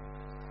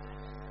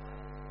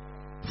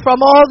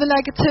from all the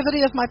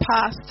negativity of my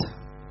past,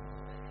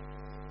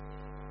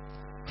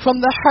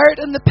 from the hurt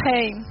and the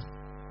pain.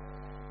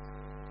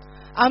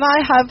 And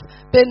I have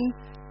been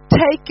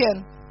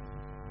taken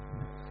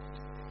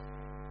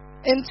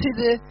into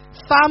the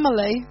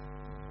family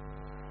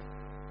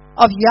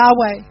of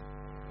Yahweh.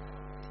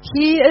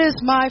 He is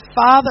my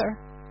Father.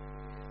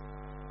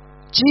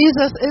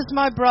 Jesus is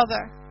my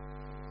brother.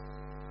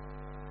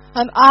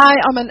 And I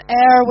am an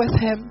heir with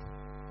Him.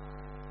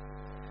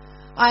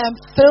 I am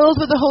filled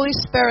with the Holy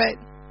Spirit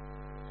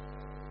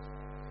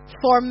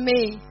for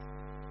me.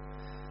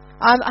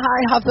 And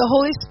I have the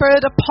Holy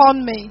Spirit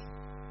upon me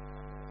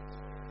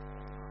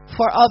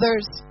for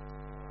others.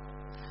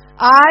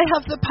 I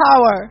have the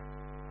power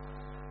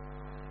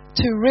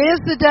to raise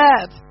the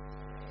dead,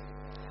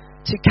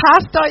 to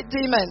cast out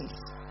demons,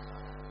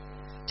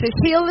 to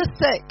heal the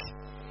sick,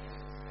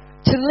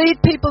 to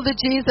lead people to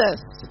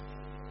Jesus,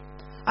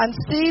 and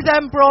see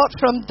them brought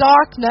from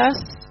darkness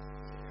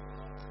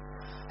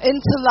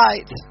into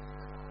light.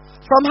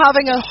 From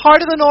having a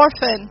heart of an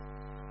orphan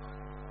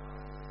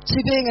to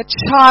being a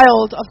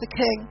child of the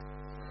King.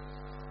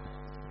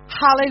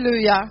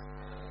 Hallelujah.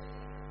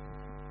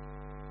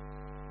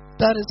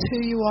 That is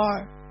who you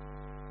are.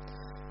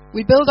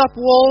 We build up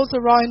walls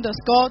around us.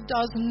 God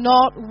does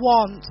not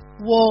want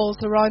walls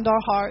around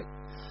our heart.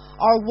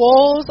 Our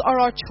walls are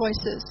our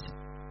choices.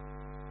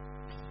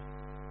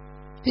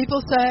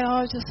 People say,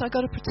 I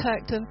got to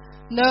protect him.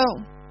 No.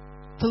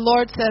 The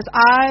Lord says,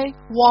 I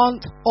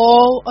want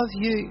all of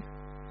you.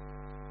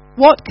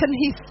 What can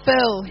He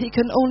fill? He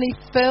can only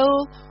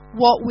fill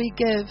what we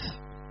give.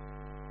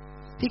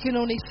 He can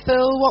only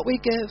fill what we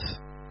give.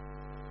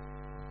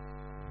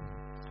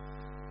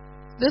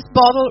 This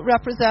bottle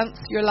represents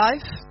your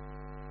life.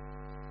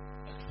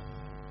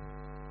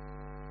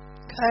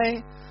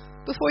 Okay?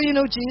 Before you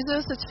know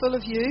Jesus, it's full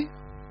of you.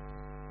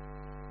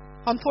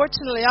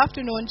 Unfortunately,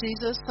 after knowing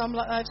Jesus, some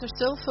lives are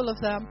still full of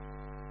them.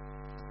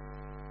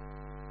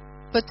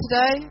 But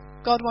today,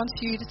 God wants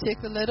you to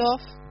take the lid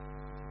off.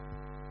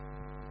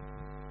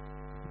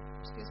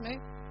 Excuse me.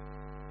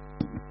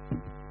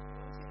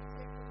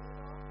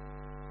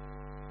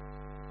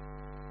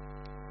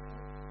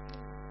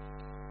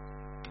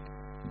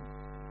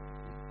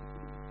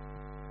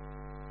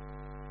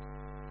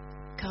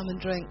 Come and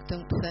drink,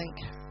 don't think.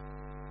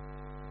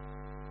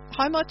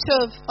 How much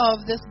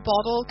of this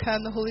bottle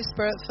can the Holy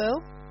Spirit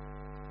fill?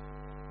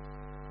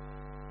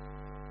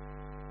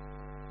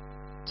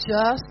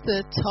 Just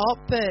the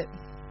top bit.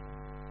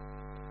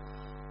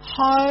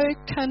 How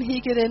can He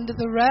get into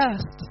the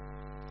rest?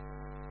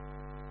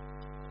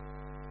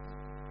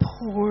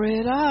 Pour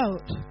it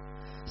out.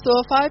 So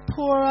if I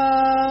pour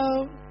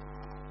out,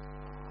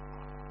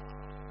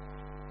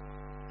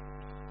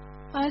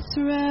 I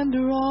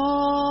surrender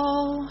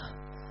all.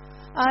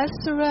 I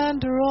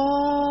surrender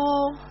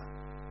all.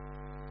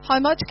 How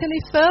much can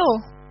He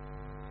fill?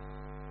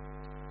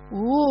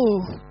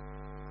 Ooh,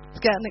 it's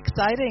getting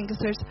exciting because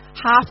there's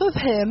half of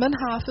Him and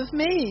half of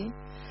me.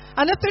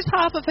 And if there's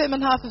half of Him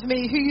and half of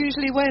me, who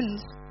usually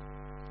wins?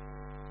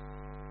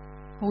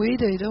 We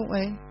do, don't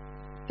we?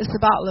 It's the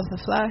battle of the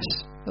flesh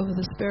over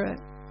the Spirit.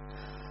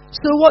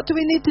 So what do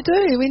we need to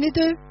do? We need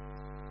to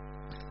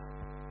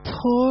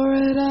pour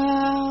it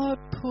out,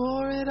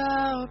 pour it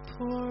out,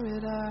 pour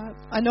it out.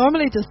 I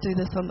normally just do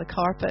this on the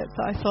carpet,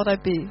 but I thought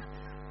I'd be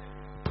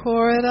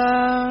pour it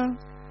out.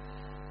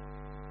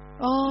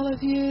 All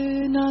of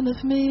you, none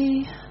of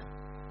me.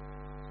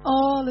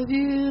 All of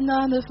you,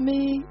 none of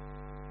me.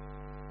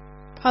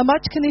 How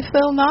much can He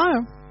fill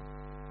now?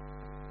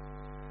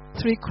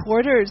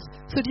 3/4.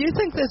 So do you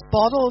think this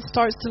bottle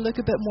starts to look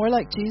a bit more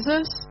like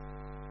Jesus?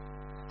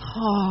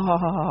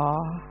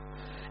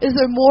 Is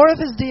there more of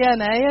His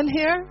DNA in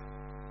here?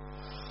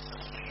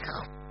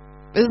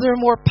 Is there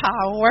more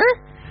power?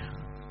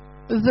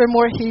 Is there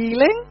more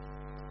healing?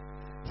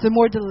 Is there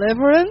more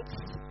deliverance?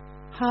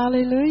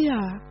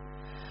 Hallelujah.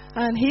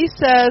 And He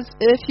says,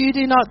 if you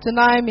do not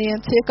deny me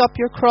and take up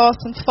your cross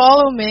and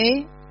follow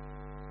me,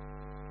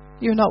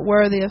 you're not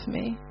worthy of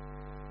me.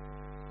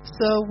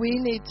 So we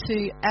need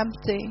to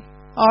empty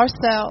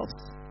ourselves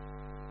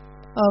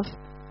of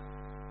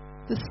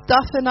the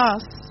stuff in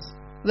us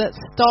that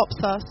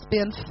stops us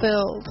being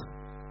filled.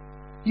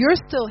 You're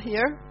still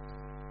here.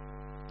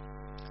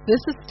 This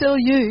is still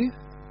you,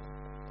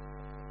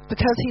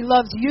 because He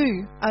loves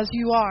you as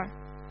you are.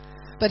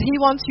 But He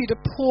wants you to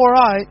pour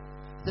out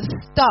the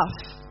stuff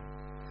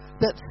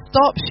that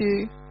stops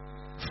you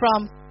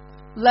from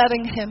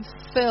letting Him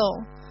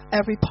fill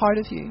every part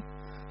of you.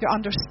 Your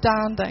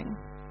understanding,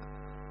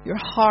 your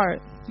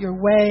heart, your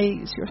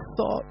ways, your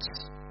thoughts.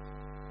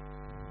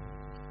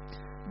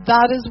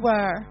 That is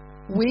where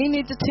we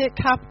need to take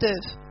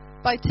captive.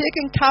 By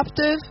taking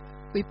captive,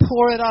 we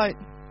pour it out.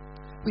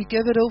 We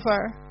give it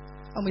over.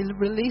 And we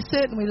release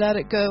it and we let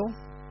it go.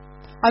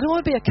 I don't want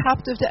to be a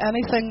captive to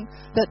anything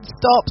that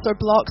stops or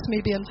blocks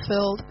me being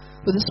filled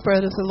with the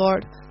Spirit of the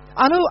Lord.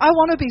 I know I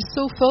want to be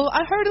so full.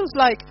 I heard it was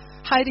like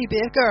Heidi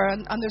Baker,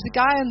 and there's a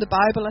guy in the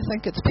Bible, I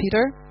think it's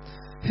Peter,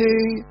 who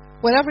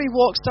whenever he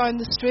walks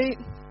down the street,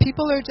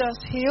 people are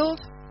just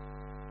healed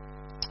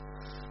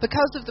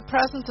because of the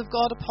presence of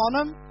God upon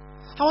him.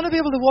 I want to be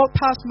able to walk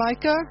past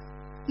Micah,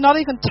 not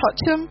even touch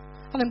him,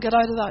 and him get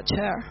out of that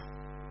chair.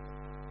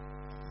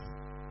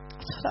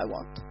 That's what I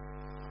want.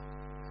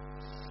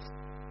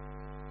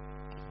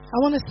 I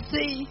want to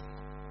see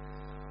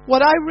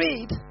what I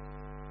read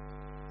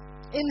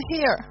in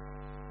here,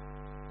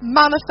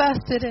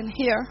 manifested in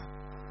here,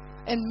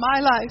 in my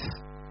life.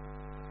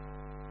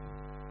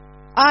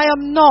 I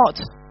am not,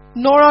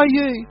 nor are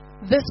you,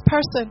 this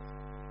person.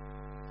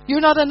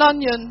 You're not an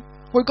onion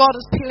where God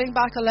is peeling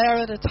back a layer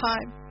at a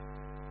time.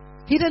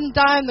 He didn't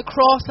die on the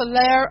cross a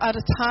layer at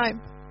a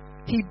time.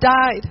 He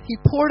died. He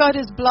poured out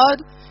His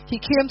blood. He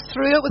came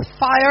through it with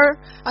fire,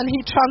 and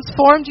He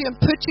transformed you and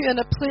put you in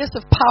a place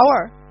of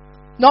power,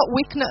 not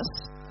weakness.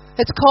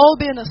 It's called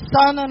being a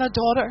son and a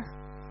daughter.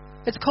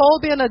 It's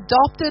called being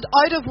adopted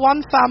out of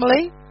one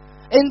family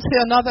into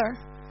another.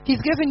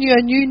 He's given you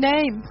a new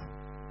name.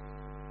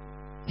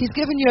 He's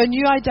given you a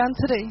new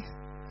identity.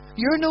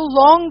 You're no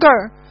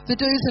longer the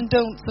do's and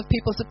don'ts of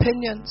people's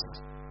opinions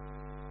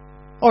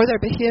or their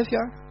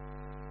behavior.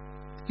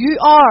 You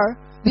are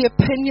the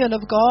opinion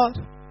of God.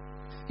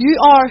 You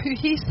are who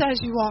He says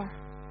you are.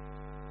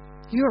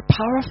 You are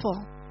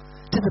powerful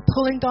to the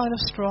pulling down of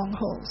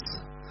strongholds.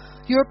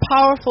 You're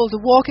powerful to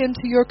walk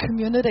into your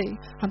community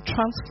and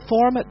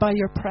transform it by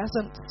your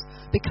presence,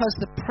 because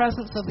the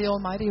presence of the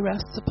Almighty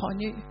rests upon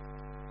you.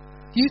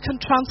 You can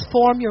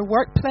transform your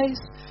workplace.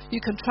 You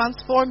can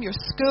transform your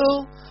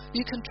school.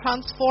 You can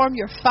transform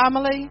your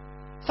family.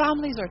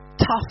 Families are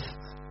tough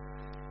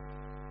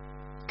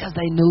because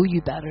they know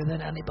you better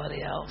than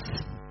anybody else.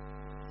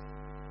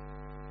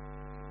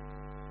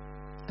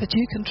 But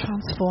you can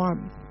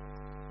transform.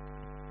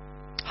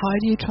 How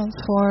do you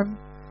transform?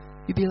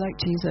 You be like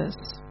Jesus.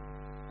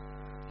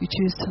 You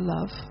choose to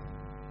love.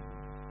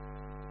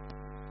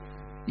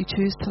 You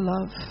choose to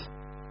love.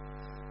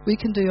 We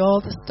can do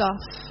all the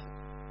stuff,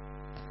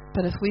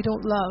 but if we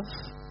don't love,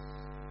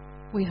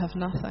 we have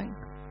nothing.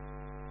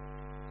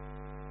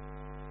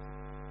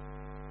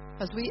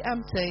 As we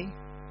empty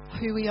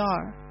who we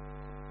are,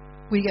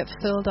 we get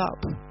filled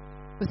up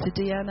with the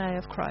DNA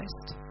of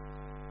Christ.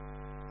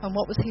 And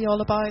what was He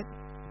all about?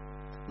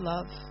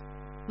 Love.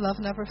 Love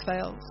never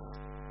fails.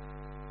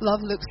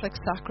 Love looks like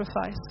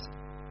sacrifice.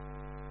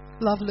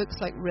 Love looks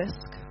like risk.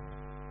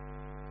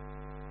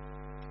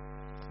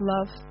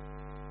 Love.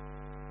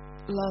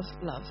 Love,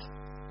 love.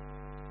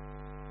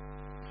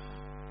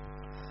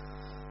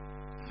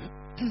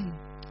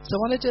 So I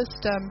want to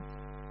just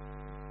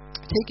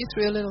take you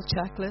through a little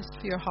checklist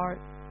for your heart.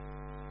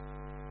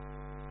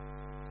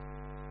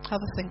 Have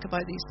a think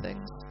about these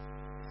things.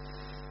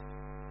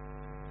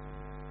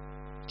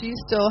 Do you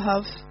still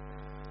have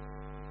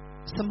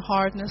some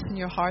hardness in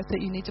your heart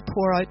that you need to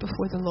pour out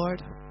before the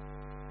Lord?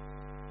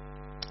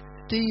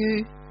 Do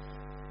you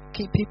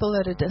keep people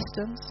at a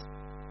distance?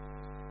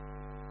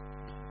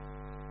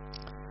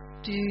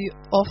 Do you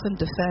often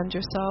defend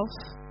yourself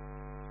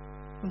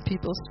when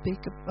people speak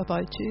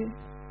about you?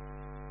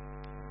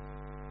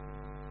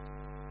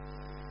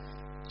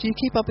 Do you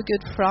keep up a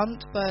good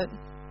front but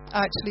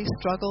actually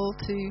struggle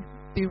to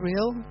be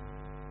real?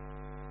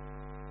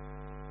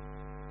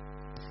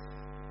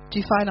 Do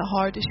you find it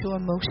hard to show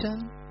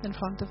emotion in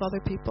front of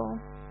other people?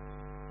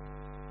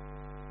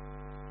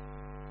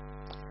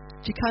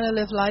 Do you kind of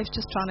live life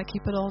just trying to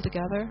keep it all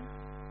together?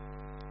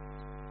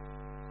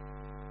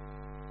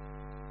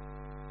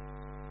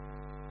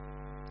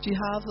 Do you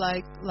have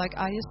like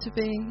I used to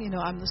be,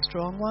 I'm the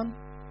strong one.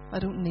 I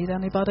don't need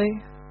anybody.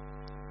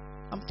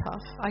 I'm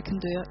tough. I can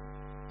do it.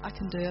 I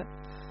can do it.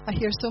 I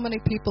hear so many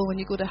people when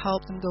you go to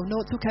help them go,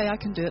 no, it's okay, I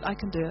can do it. I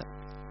can do it.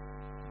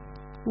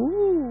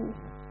 Ooh.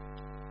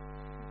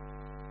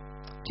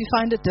 Do you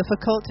find it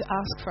difficult to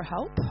ask for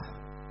help?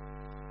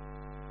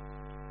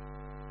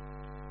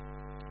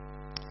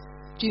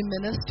 Do you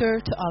minister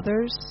to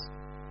others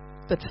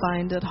but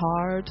find it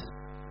hard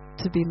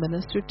to be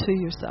ministered to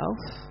yourself?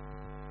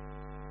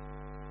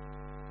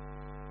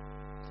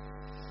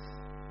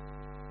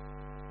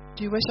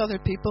 Do you wish other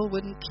people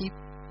wouldn't keep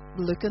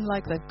looking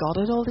like they've got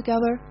it all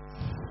together?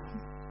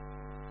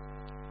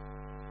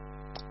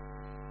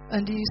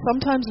 And do you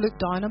sometimes look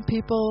down on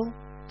people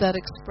that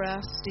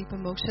express deep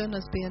emotion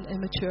as being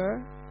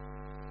immature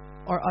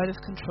or out of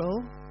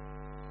control?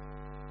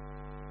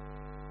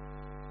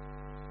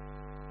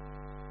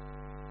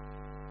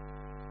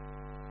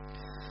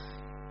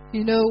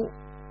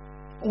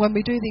 When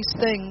we do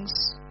these things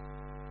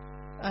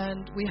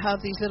and we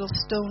have these little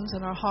stones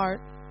in our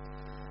heart,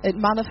 it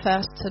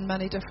manifests in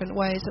many different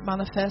ways. It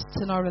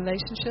manifests in our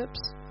relationships.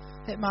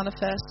 It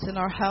manifests in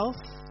our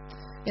health,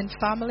 in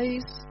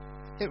families.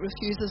 It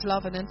refuses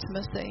love and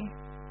intimacy.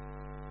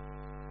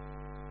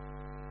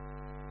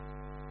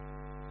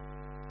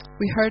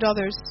 We hurt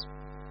others.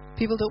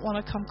 People don't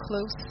want to come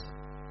close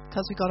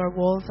because we got our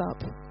walls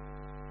up.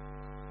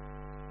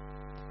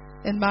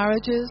 In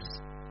marriages,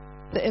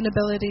 the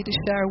inability to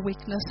share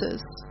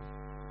weaknesses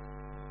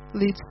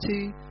leads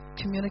to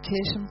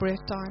communication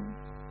breakdown.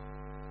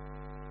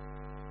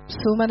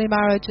 So many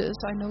marriages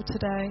I know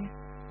today,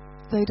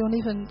 they don't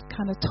even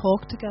kind of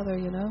talk together,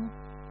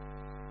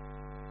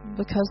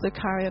 because they're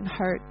carrying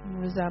hurt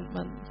and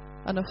resentment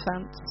and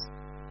offense.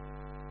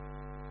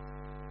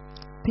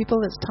 People,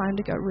 it's time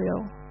to get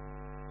real.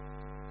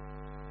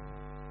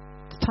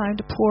 It's time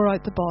to pour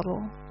out the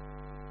bottle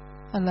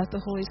and let the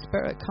Holy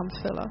Spirit come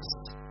fill us.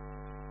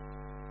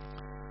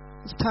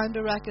 It's time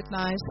to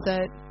recognize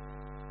that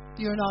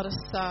you're not a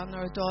son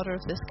or a daughter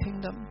of this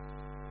kingdom,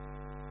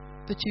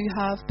 but you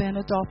have been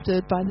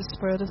adopted by the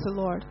Spirit of the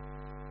Lord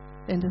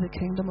into the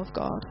kingdom of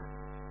God.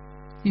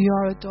 You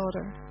are a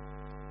daughter.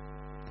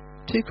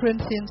 2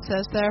 Corinthians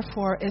says,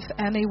 therefore, if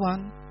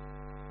anyone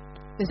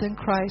is in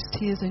Christ,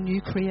 he is a new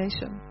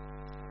creation.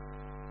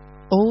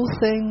 All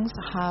things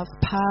have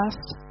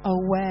passed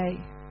away.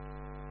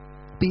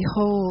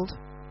 Behold,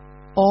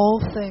 all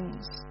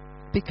things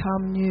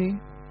become new.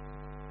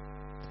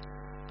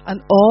 And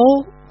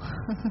all,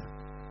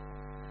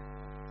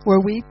 where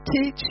we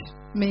teach,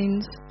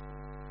 means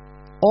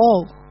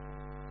all.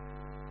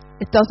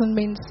 It doesn't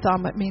mean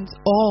some, it means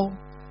all.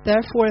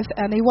 Therefore, if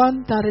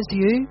anyone, that is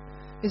you,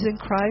 is in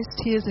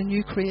Christ, he is a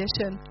new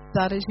creation.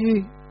 That is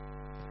you.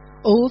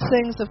 Old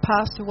things have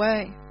passed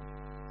away.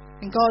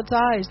 In God's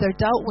eyes, they're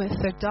dealt with,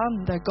 they're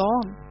done, they're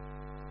gone.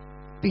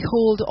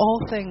 Behold, all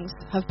things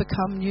have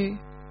become new.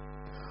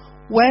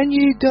 When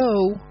you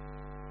go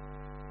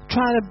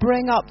trying to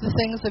bring up the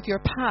things of your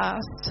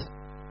past,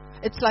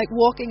 it's like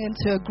walking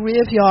into a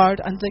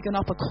graveyard and digging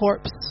up a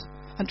corpse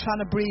and trying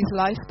to breathe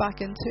life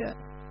back into it.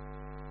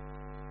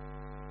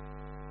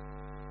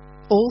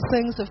 Old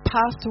things have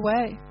passed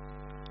away.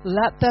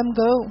 Let them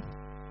go.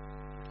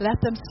 Let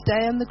them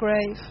stay in the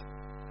grave.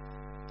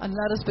 And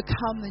let us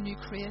become the new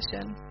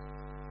creation.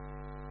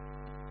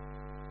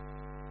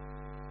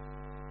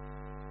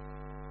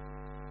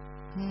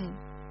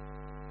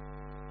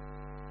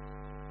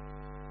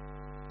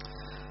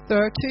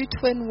 There are two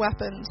twin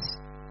weapons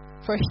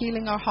for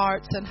healing our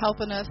hearts and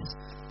helping us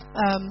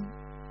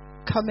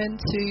come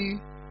into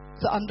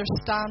the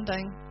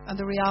understanding and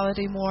the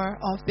reality more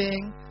of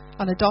being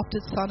an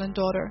adopted son and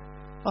daughter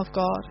of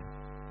God.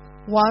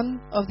 One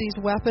of these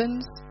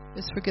weapons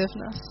is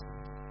forgiveness.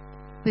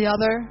 The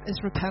other is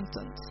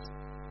repentance.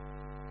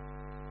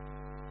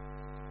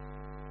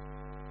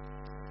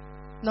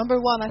 Number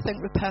one, I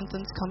think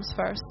repentance comes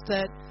first.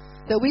 That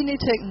we need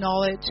to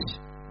acknowledge,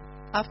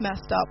 I've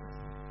messed up.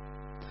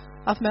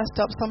 I've messed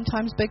up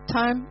sometimes big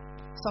time,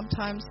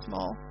 sometimes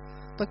small.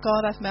 But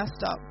God, I've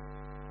messed up.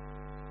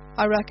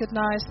 I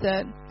recognize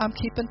that I'm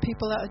keeping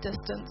people at a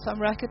distance. I'm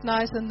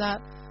recognizing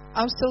that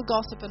I'm still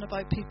gossiping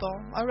about people.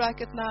 I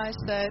recognize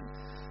that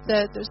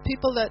there's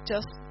people that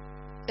just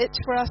itch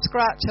for a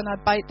scratch and I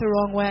bite the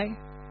wrong way.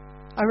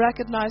 I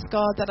recognize,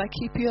 God, that I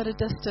keep you at a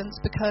distance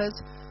because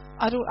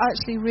I don't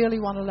actually really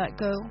want to let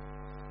go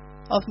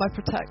of my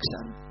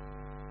protection.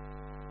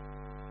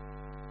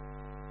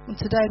 And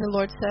today the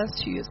Lord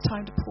says to you, it's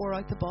time to pour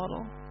out the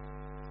bottle.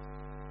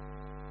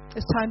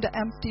 It's time to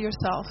empty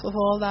yourself of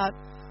all that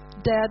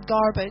dead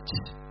garbage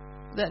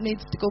that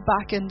needs to go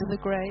back into the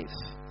grave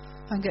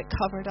and get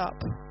covered up.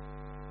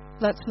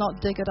 Let's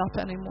not dig it up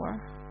anymore,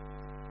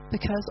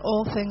 because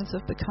all things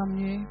have become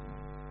new.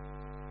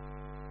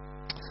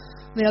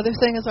 The other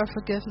thing is our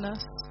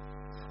forgiveness.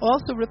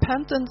 Also,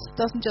 repentance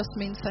doesn't just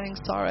mean saying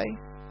sorry.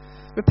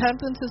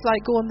 Repentance is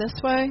like going this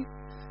way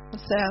and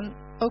saying,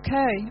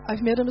 okay,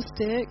 I've made a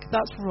mistake,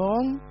 that's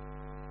wrong,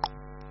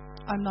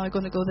 I'm now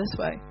going to go this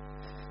way.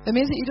 It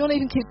means that you don't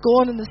even keep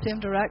going in the same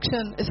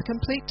direction. It's a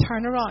complete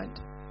turnaround.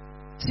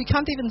 So you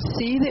can't even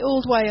see the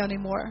old way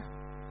anymore.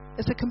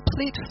 It's a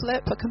complete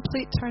flip, a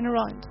complete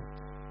turnaround.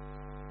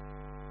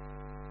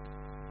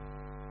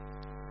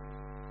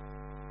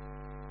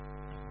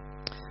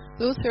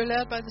 Those who are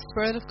led by the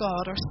Spirit of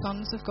God are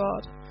sons of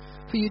God.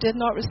 For you did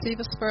not receive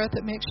a spirit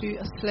that makes you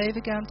a slave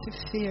again to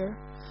fear,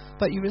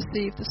 but you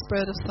received the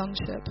spirit of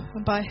sonship.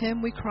 And by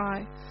him we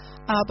cry,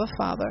 Abba,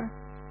 Father.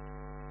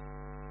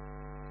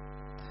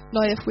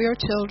 Now if we are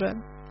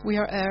children, we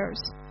are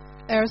heirs,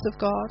 heirs of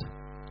God,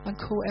 and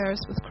co-heirs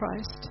with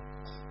Christ.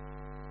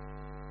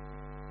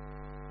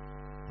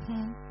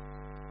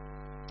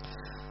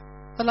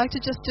 I'd like to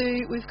just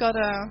we've got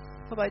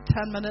about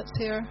 10 minutes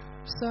here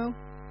or so.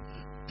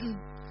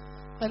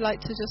 I'd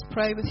like to just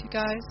pray with you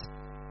guys,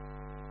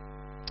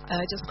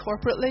 just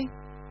corporately.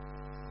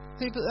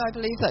 I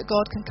believe that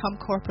God can come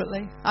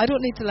corporately. I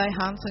don't need to lay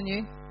hands on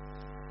you.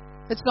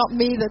 It's not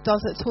me that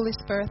does it, it's Holy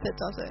Spirit that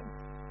does it.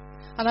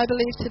 And I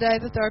believe today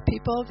that there are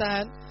people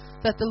that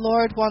the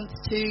Lord wants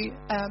to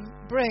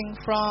bring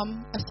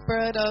from a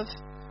spirit of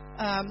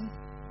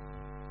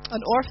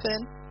an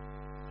orphan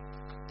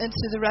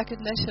into the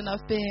recognition of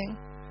being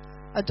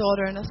a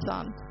daughter and a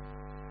son.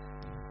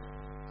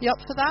 You up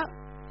for that?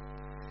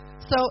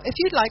 So if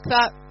you'd like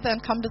that, then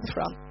come to the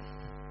front.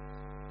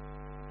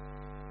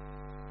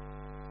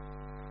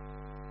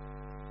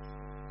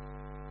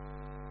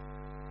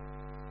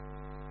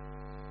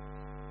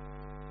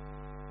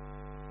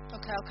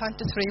 Okay, I'll count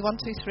to 3. 1,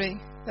 2, 3.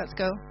 Let's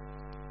go.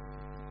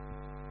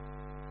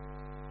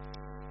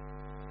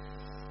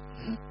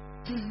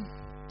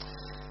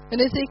 In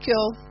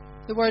Ezekiel,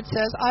 the word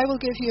says, I will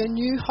give you a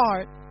new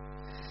heart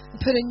and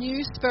put a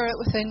new spirit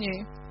within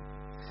you.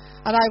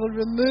 And I will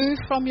remove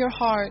from your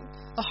heart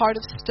a heart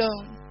of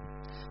stone,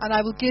 and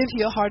I will give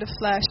you a heart of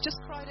flesh. Just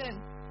cry it in.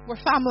 We're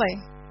family.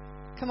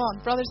 Come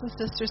on, brothers and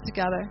sisters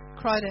together.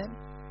 Cry it in.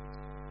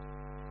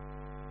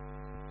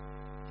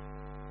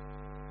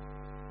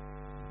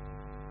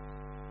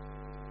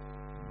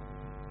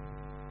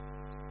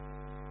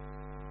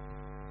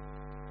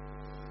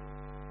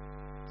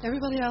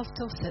 Everybody else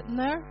still sitting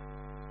there?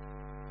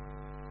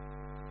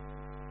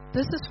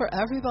 This is for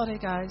everybody,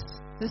 guys.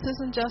 This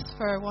isn't just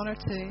for one or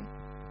two.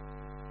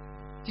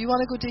 If you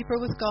want to go deeper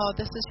with God,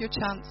 this is your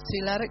chance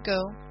to let it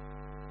go.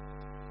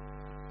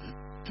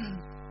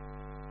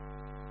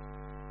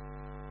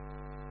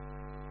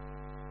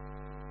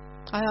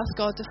 I ask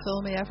God to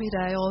fill me every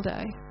day, all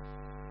day.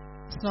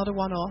 It's not a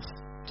one-off.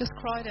 Just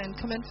cry it in.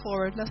 Come in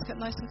forward. Let's get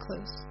nice and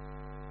close.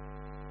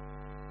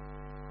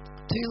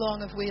 Too long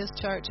have we as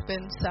church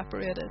been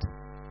separated.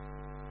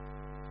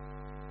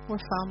 We're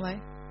family.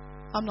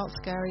 I'm not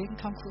scary. You can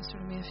come closer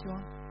to me if you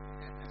want.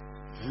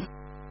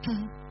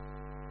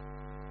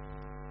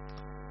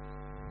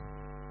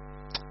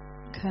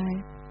 Okay.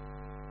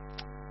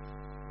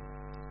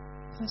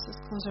 Let's just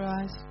close our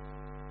eyes.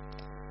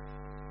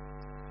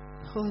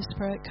 Holy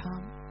Spirit,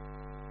 come.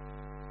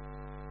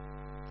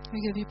 We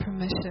give you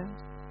permission.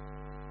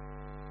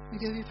 We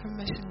give you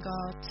permission,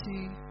 God,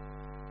 to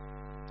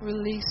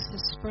release the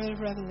spirit of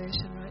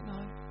revelation right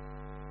now.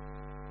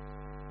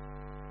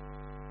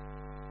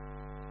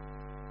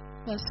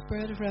 That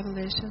spirit of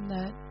revelation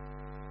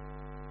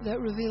that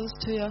reveals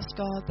to us,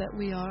 God, that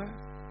we are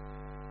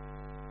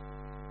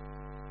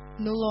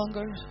no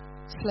longer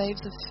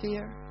slaves of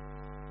fear,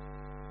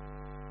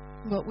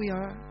 but we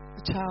are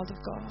a child of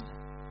God.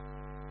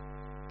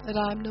 That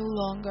I am no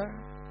longer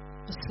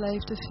a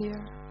slave to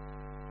fear,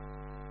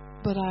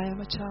 but I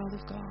am a child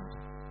of God.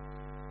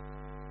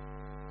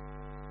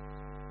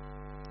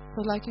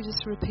 I'd like you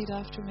just to repeat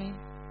after me.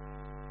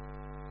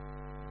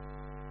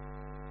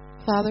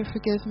 Father,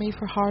 forgive me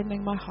for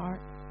hardening my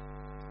heart.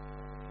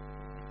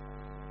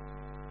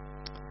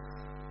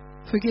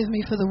 Forgive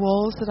me for the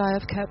walls that I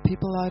have kept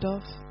people out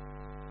of.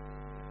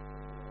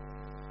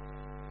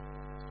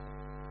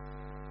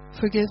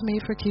 Forgive me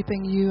for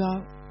keeping you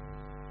out.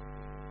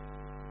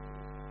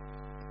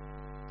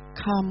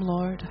 Come,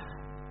 Lord.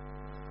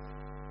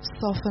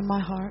 Soften my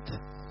heart.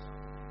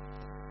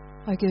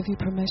 I give you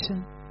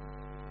permission.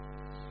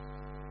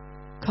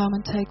 Come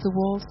and take the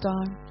walls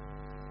down.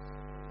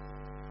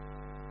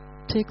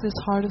 Take this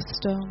heart of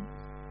stone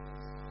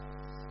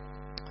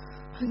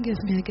and give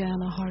me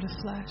again a heart of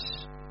flesh.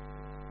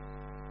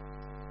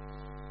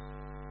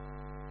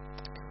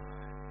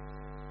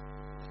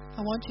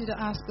 I want you to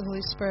ask the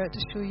Holy Spirit to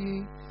show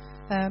you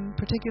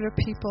particular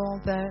people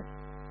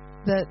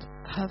that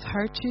have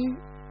hurt you,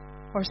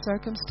 or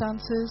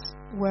circumstances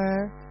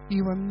where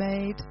you were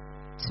made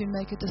to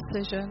make a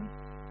decision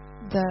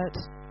that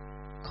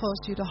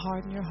caused you to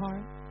harden your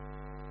heart.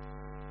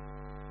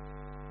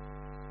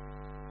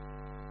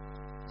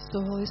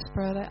 So, Holy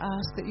Spirit, I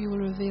ask that you will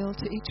reveal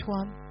to each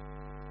one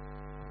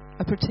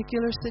a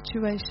particular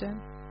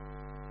situation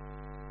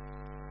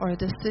or a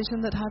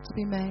decision that had to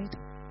be made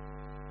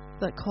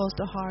that caused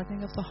a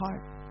hardening of the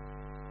heart,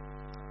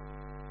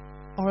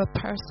 or a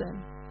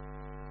person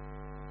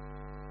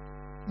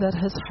that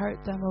has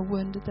hurt them or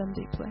wounded them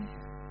deeply.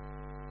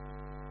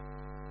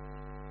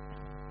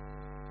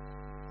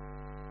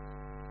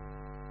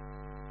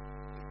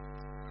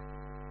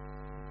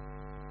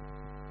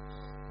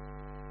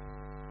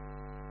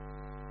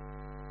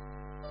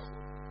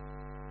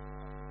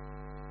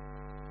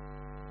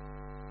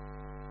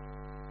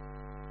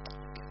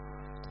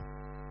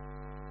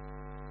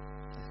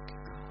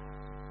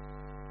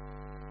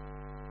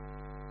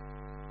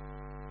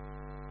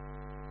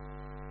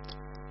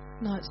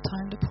 Now it's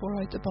time to pour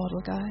out the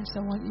bottle, guys. I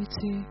want you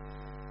to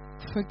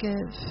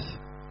forgive,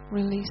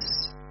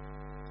 release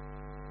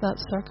that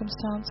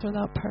circumstance or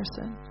that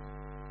person.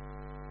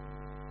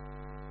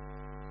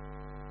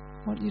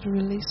 I want you to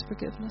release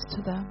forgiveness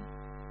to them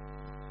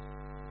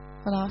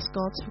and ask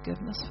God's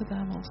forgiveness for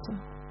them also.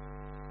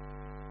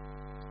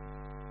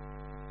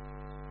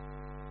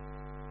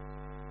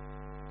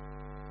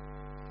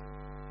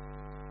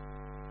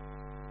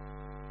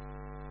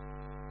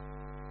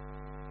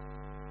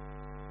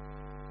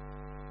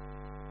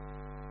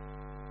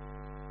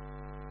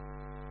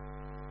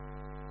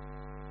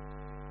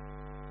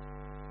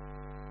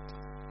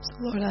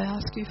 Lord, I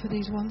ask you for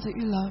these ones that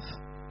you love,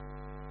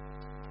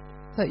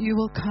 that you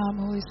will come,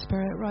 Holy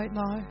Spirit, right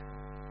now.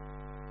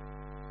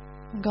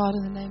 And God,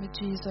 in the name of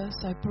Jesus,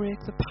 I break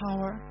the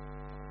power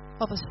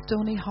of a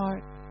stony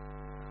heart.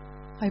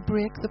 I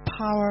break the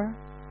power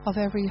of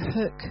every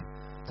hook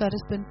that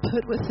has been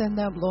put within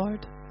them,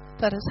 Lord,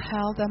 that has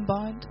held them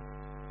bound.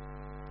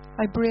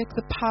 I break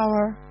the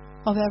power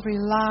of every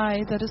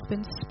lie that has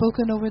been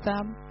spoken over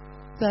them,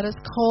 that has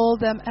called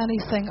them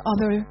anything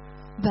other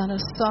than a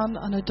son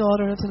and a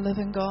daughter of the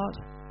living God.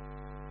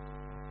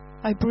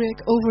 I break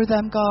over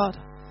them, God,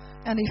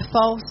 any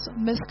false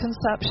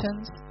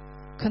misconceptions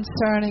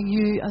concerning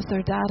you as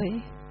their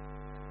daddy.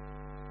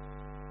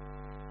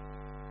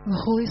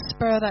 The Holy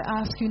Spirit, I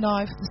ask you now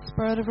for the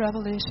spirit of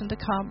revelation to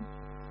come,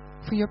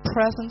 for your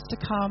presence to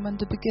come and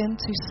to begin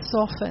to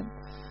soften,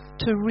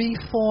 to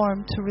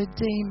reform, to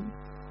redeem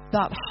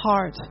that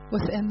heart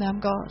within them,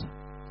 God.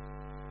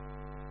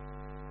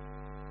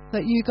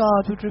 That you,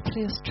 God, would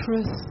replace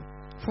truth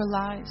for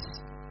lies.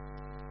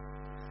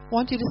 I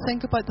want you to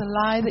think about the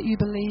lie that you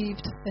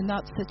believed in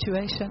that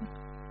situation.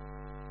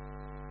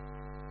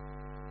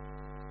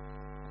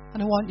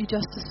 And I want you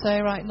just to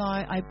say right now,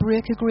 I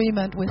break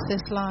agreement with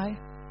this lie.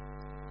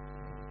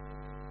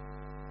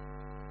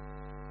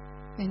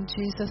 In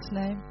Jesus'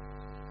 name.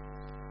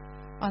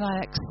 And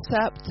I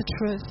accept the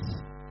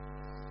truth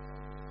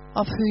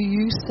of who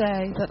you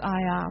say that I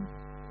am.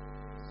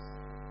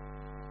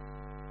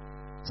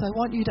 So I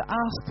want you to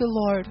ask the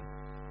Lord,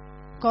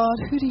 God,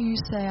 who do you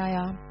say I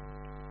am?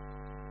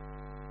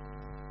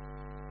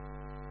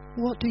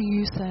 What do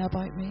you say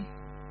about me?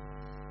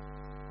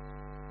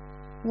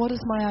 What is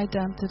my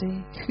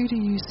identity? Who do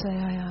you say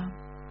I am?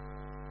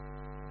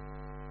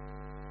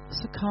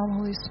 So come,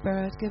 Holy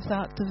Spirit, give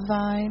that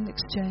divine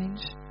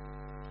exchange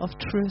of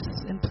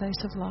truth in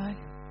place of lie.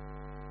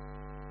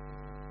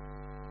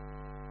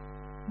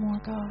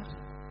 More God.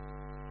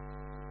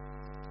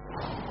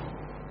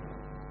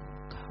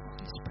 Come,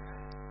 Holy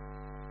Spirit.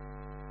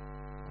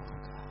 More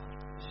God.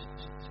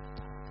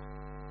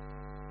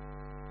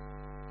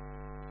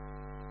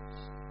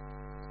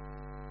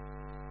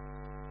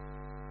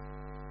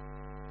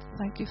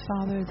 Thank you,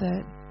 Father,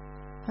 that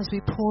as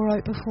we pour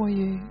out before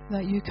you,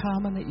 that you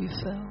come and that you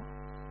fill.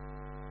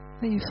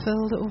 That you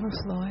fill to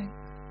overflowing.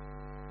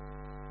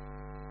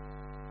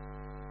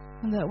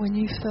 And that when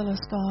you fill us,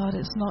 God,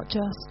 it's not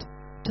just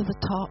to the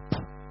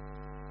top.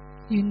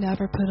 You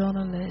never put on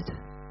a lid.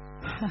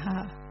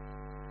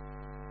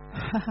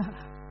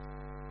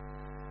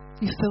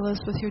 You fill us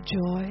with your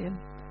joy and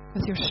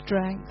with your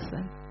strength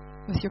and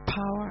with your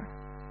power.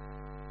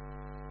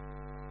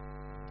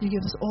 You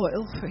give us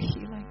oil for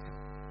healing.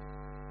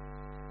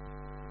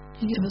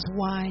 You give us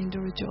wine to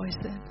rejoice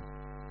in.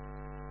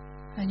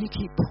 And you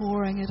keep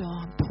pouring it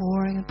on,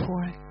 pouring and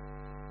pouring.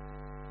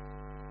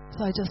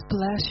 So I just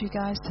bless you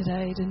guys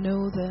today to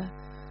know the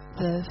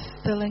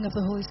filling of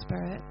the Holy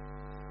Spirit,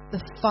 the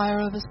fire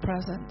of His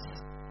presence,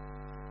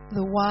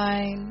 the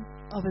wine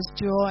of His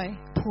joy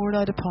poured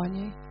out upon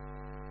you,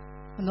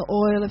 and the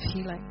oil of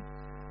healing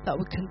that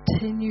would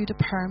continue to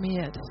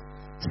permeate,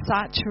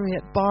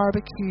 saturate,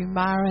 barbecue,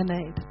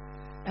 marinate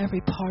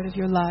every part of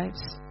your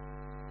lives.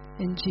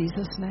 In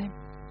Jesus' name.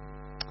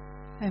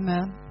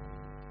 Amen.